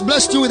God has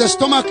blessed you with a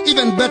stomach,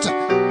 even better.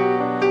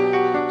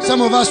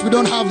 Some of us, we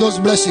don't have those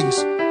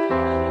blessings.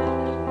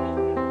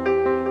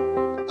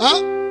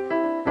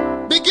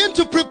 Begin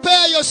to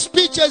prepare your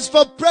speeches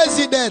for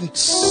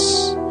presidents.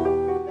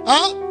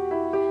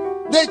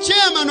 The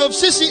chairman of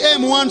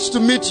CCM wants to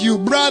meet you,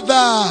 brother.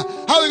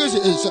 How are you going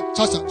to say,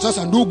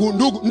 Sasa, ndugu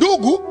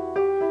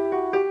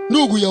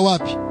ya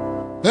wapi?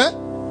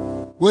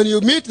 When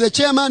you meet the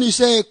chairman, you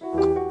say,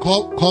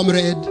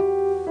 comrade.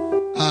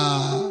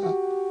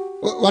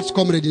 What's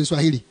comrade in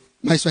Swahili?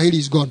 My Swahili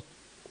is gone.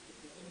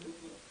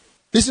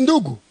 It's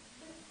ndugu.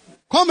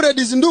 Comrade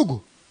is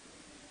ndugu.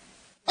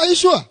 Are you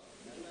sure?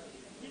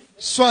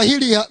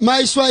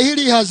 My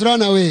Swahili has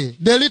run away,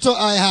 the little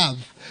I have.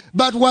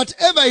 But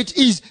whatever it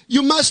is,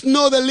 you must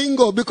know the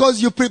lingo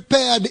because you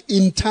prepared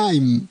in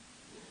time.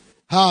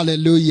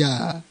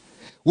 Hallelujah.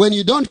 When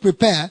you don't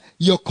prepare,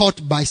 you're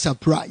caught by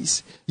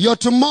surprise. Your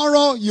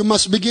tomorrow, you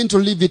must begin to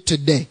live it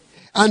today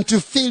and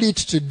to feel it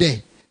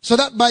today. So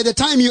that by the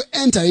time you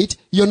enter it,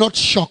 you're not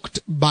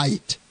shocked by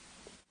it.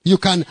 You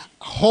can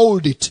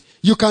hold it.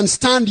 You can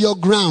stand your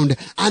ground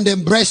and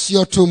embrace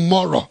your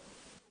tomorrow.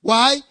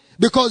 Why?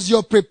 Because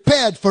you're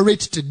prepared for it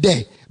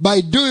today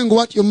by doing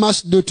what you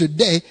must do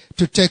today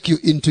to take you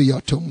into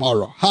your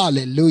tomorrow.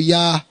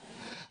 Hallelujah.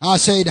 I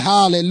said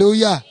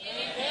hallelujah.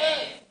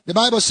 Amen. The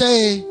Bible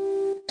says,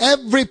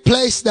 every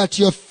place that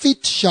your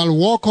feet shall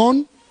walk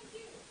on,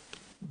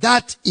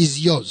 that is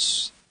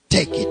yours.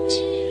 Take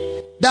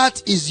it.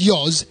 That is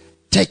yours.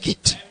 Take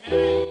it.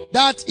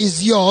 That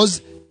is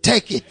yours.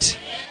 Take it.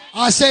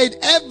 I said,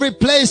 every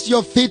place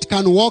your feet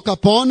can walk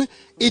upon,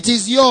 it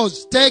is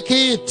yours. Take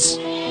it.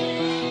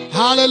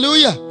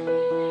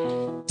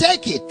 Hallelujah.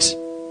 Take it.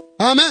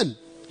 Amen.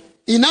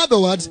 In other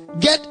words,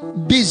 get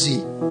busy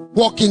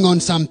working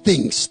on some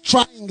things,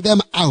 trying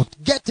them out,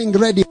 getting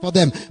ready for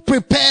them,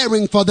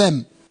 preparing for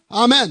them.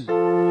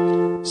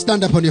 Amen.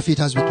 Stand up on your feet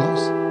as we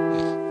close.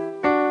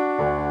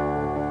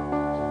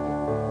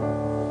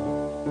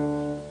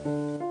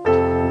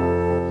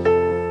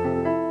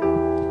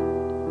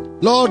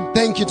 Lord,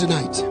 thank you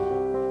tonight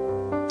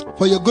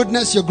for your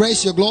goodness, your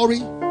grace, your glory,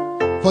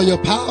 for your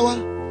power,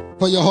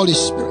 for your Holy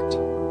Spirit.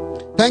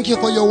 Thank you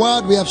for your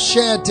word we have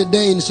shared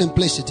today in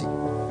simplicity.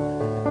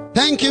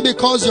 Thank you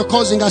because you're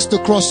causing us to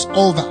cross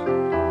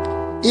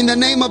over. In the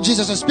name of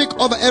Jesus, I speak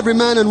over every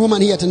man and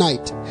woman here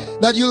tonight,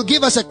 that you'll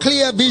give us a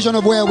clear vision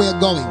of where we're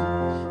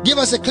going. Give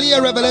us a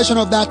clear revelation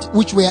of that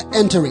which we are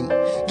entering.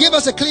 Give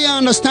us a clear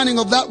understanding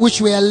of that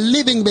which we are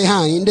leaving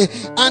behind,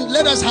 and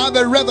let us have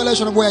a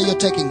revelation of where you're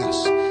taking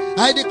us.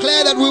 I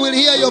declare that we will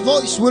hear your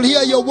voice, we'll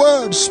hear your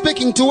word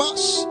speaking to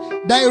us,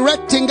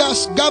 directing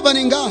us,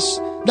 governing us,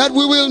 that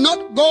we will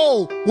not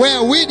go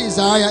where we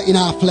desire in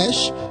our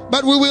flesh,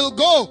 but we will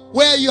go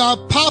where you have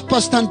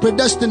purposed and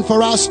predestined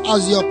for us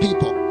as your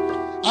people.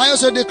 I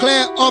also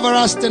declare over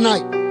us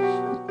tonight,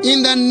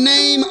 in the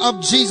name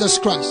of Jesus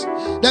Christ,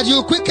 that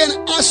you quicken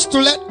us to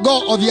let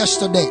go of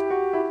yesterday.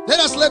 Let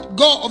us let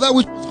go of that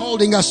which is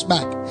holding us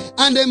back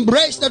and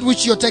embrace that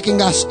which you're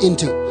taking us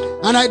into.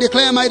 And I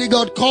declare, mighty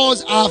God,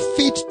 cause our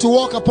feet to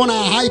walk upon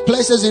our high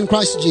places in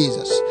Christ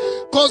Jesus.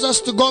 Cause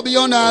us to go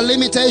beyond our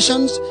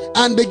limitations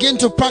and begin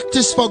to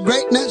practice for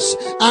greatness,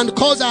 and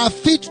cause our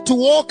feet to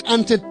walk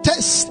and to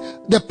test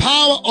the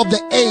power of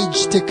the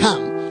age to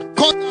come.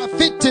 Cause our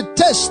feet to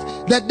test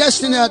the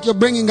destiny that you're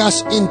bringing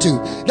us into.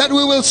 That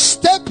we will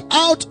step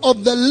out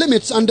of the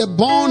limits and the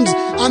bonds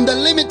and the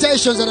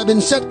limitations that have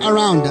been set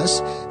around us,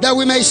 that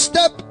we may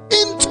step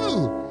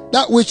into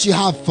that which you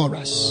have for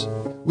us.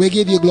 We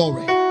give you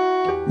glory.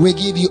 We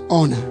give you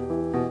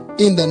honor.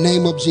 In the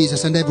name of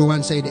Jesus. And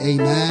everyone said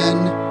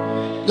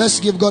amen. Let's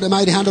give God a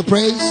mighty hand of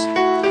praise.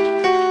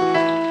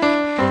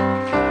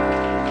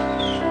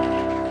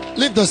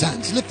 Lift those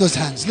hands. Lift those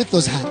hands. Lift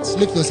those hands.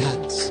 Lift those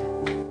hands.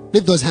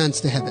 Lift those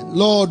hands to heaven.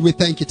 Lord, we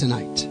thank you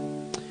tonight.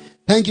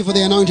 Thank you for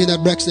the anointing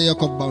that breaks the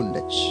yoke of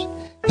bondage.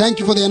 Thank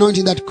you for the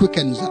anointing that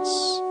quickens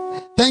us.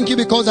 Thank you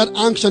because that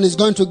unction is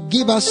going to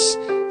give us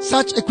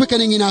such a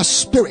quickening in our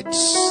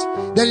spirits,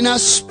 that in our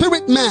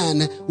spirit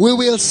man we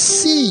will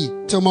see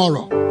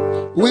tomorrow.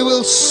 We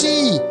will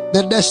see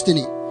the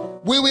destiny.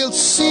 We will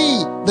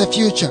see the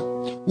future.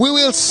 We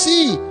will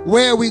see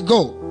where we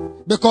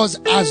go, because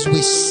as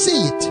we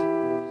see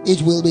it,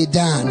 it will be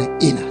done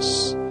in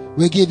us.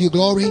 We give you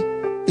glory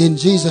in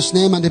Jesus'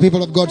 name. And the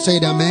people of God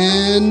said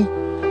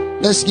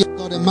amen. Let's give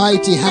God a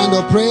mighty hand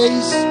of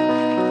praise.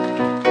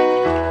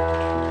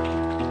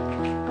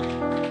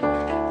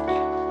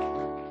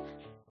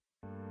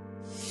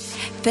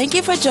 Thank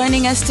you for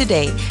joining us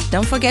today.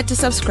 Don't forget to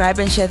subscribe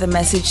and share the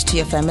message to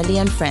your family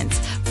and friends.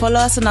 Follow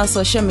us on our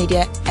social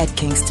media at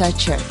Kingstar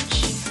Church.